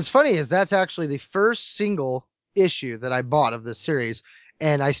 What's funny is that's actually the first single issue that I bought of this series,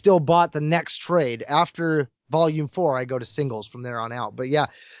 and I still bought the next trade. After volume 4, I go to singles from there on out. But yeah,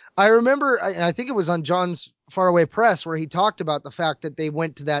 I remember, and I think it was on John's Faraway Press where he talked about the fact that they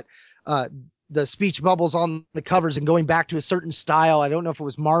went to that, the speech bubbles on the covers and going back to a certain style. I don't know if it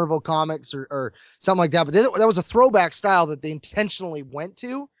was Marvel Comics or something like that, but that was a throwback style that they intentionally went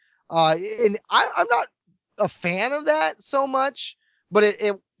to. And I'm not a fan of that so much, but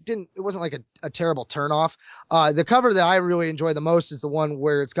it wasn't like a terrible turnoff. The cover that I really enjoy the most is the one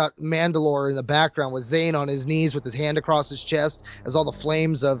where it's got Mandalore in the background with Zane on his knees with his hand across his chest as all the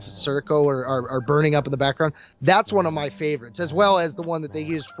flames of Serco are burning up in the background. That's one of my favorites, as well as the one that they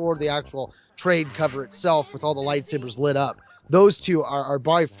used for the actual trade cover itself with all the lightsabers lit up. Those two are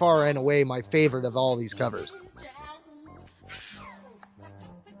by far and away my favorite of all these covers.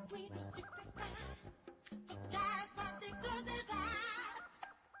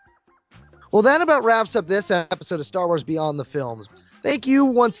 Well, that about wraps up this episode of Star Wars Beyond the Films. Thank you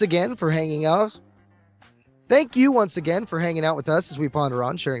once again for hanging out. Thank you once again for hanging out with us as we ponder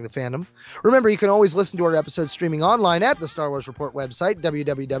on sharing the fandom. Remember, you can always listen to our episodes streaming online at the Star Wars Report website,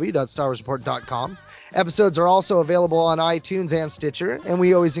 www.starwarsreport.com. Episodes are also available on iTunes and Stitcher, and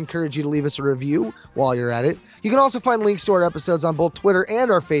we always encourage you to leave us a review while you're at it. You can also find links to our episodes on both Twitter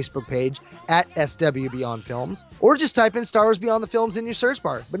and our Facebook page at SW Beyond Films, or just type in Star Wars Beyond the Films in your search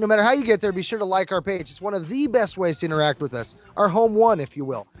bar. But no matter how you get there, be sure to like our page. It's one of the best ways to interact with us, our home one, if you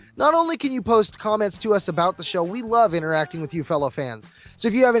will. Not only can you post comments to us about the show, we love interacting with you fellow fans. So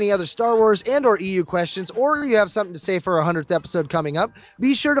if you have any other Star Wars and or EU questions, or you have something to say for our 100th episode coming up,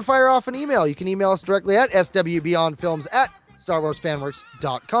 be sure to fire off an email. You can email us directly at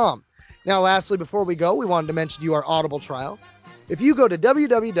swbeyondfilms@starwarsfanworks.com. Now, lastly, before we go, we wanted to mention to you our Audible trial. If you go to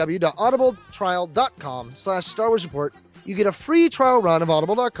www.audibletrial.com/Star Wars Report, you get a free trial run of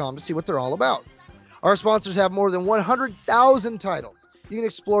audible.com to see what they're all about. Our sponsors have more than 100,000 titles. You can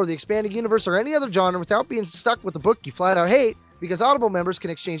explore the expanding universe or any other genre without being stuck with a book you flat out hate, because Audible members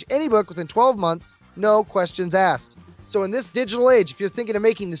can exchange any book within 12 months, no questions asked. So in this digital age, if you're thinking of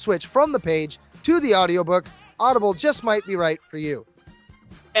making the switch from the page to the audiobook, Audible just might be right for you.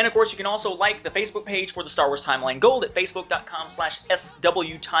 And of course, you can also like the Facebook page for the Star Wars Timeline Gold at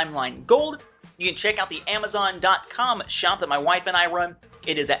facebook.com/SWTimelineGold. You can check out the Amazon.com shop that my wife and I run.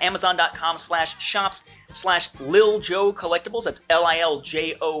 It is at Amazon.com/shops/LilJoe Collectibles. That's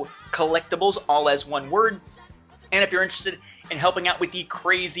LILJO Collectibles, all as one word. And if you're interested in helping out with the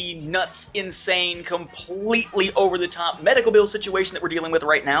crazy, nuts, insane, completely over-the-top medical bill situation that we're dealing with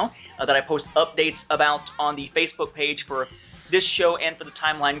right now, that I post updates about on the Facebook page for this show and for the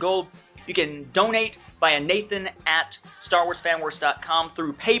Timeline Gold, you can donate via Nathan at StarWarsFanWorks.com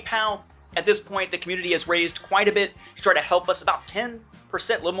through PayPal. At this point, the community has raised quite a bit to try to help us, about 10%, a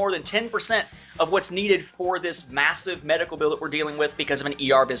little more than 10% of what's needed for this massive medical bill that we're dealing with because of an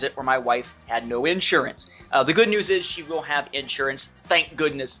ER visit where my wife had no insurance. The good news is she will have insurance, thank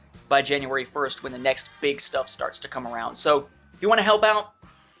goodness, by January 1st when the next big stuff starts to come around. So if you want to help out,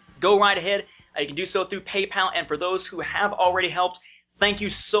 go right ahead. You can do so through PayPal, and for those who have already helped, thank you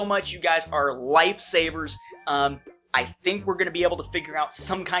so much. You guys are lifesavers. I think we're going to be able to figure out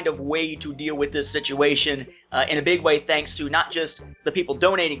some kind of way to deal with this situation in a big way, thanks to not just the people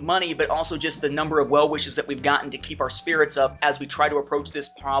donating money, but also just the number of well wishes that we've gotten to keep our spirits up as we try to approach this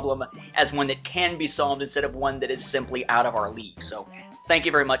problem as one that can be solved instead of one that is simply out of our league. So thank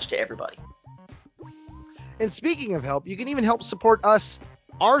you very much to everybody. And speaking of help, you can even help support us,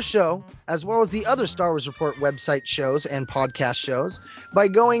 our show, as well as the other Star Wars Report website shows and podcast shows by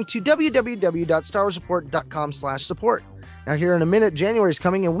going to www.starwarsreport.com/support. Now, here in a minute, January is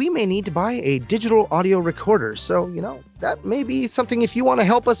coming, and we may need to buy a digital audio recorder. So, that may be something. If you want to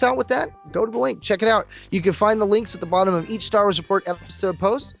help us out with that, go to the link, check it out. You can find the links at the bottom of each Star Wars Report episode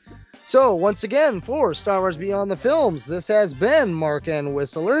post. So, once again, for Star Wars Beyond the Films, this has been Mark N.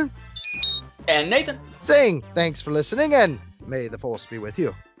 Whistler. And Nathan. Saying thanks for listening, and may the Force be with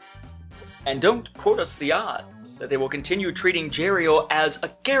you. And don't quote us the odds that they will continue treating Jericho as a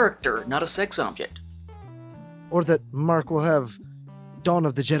character, not a sex object. Or that Mark will have Dawn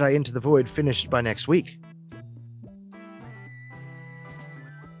of the Jedi Into the Void finished by next week.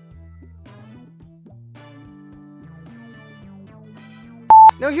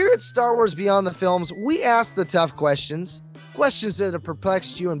 Now, here at Star Wars Beyond the Films, we ask the tough questions. Questions that have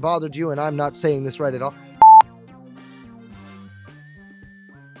perplexed you and bothered you, and I'm not saying this right at all.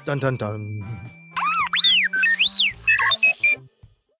 Dun dun dun.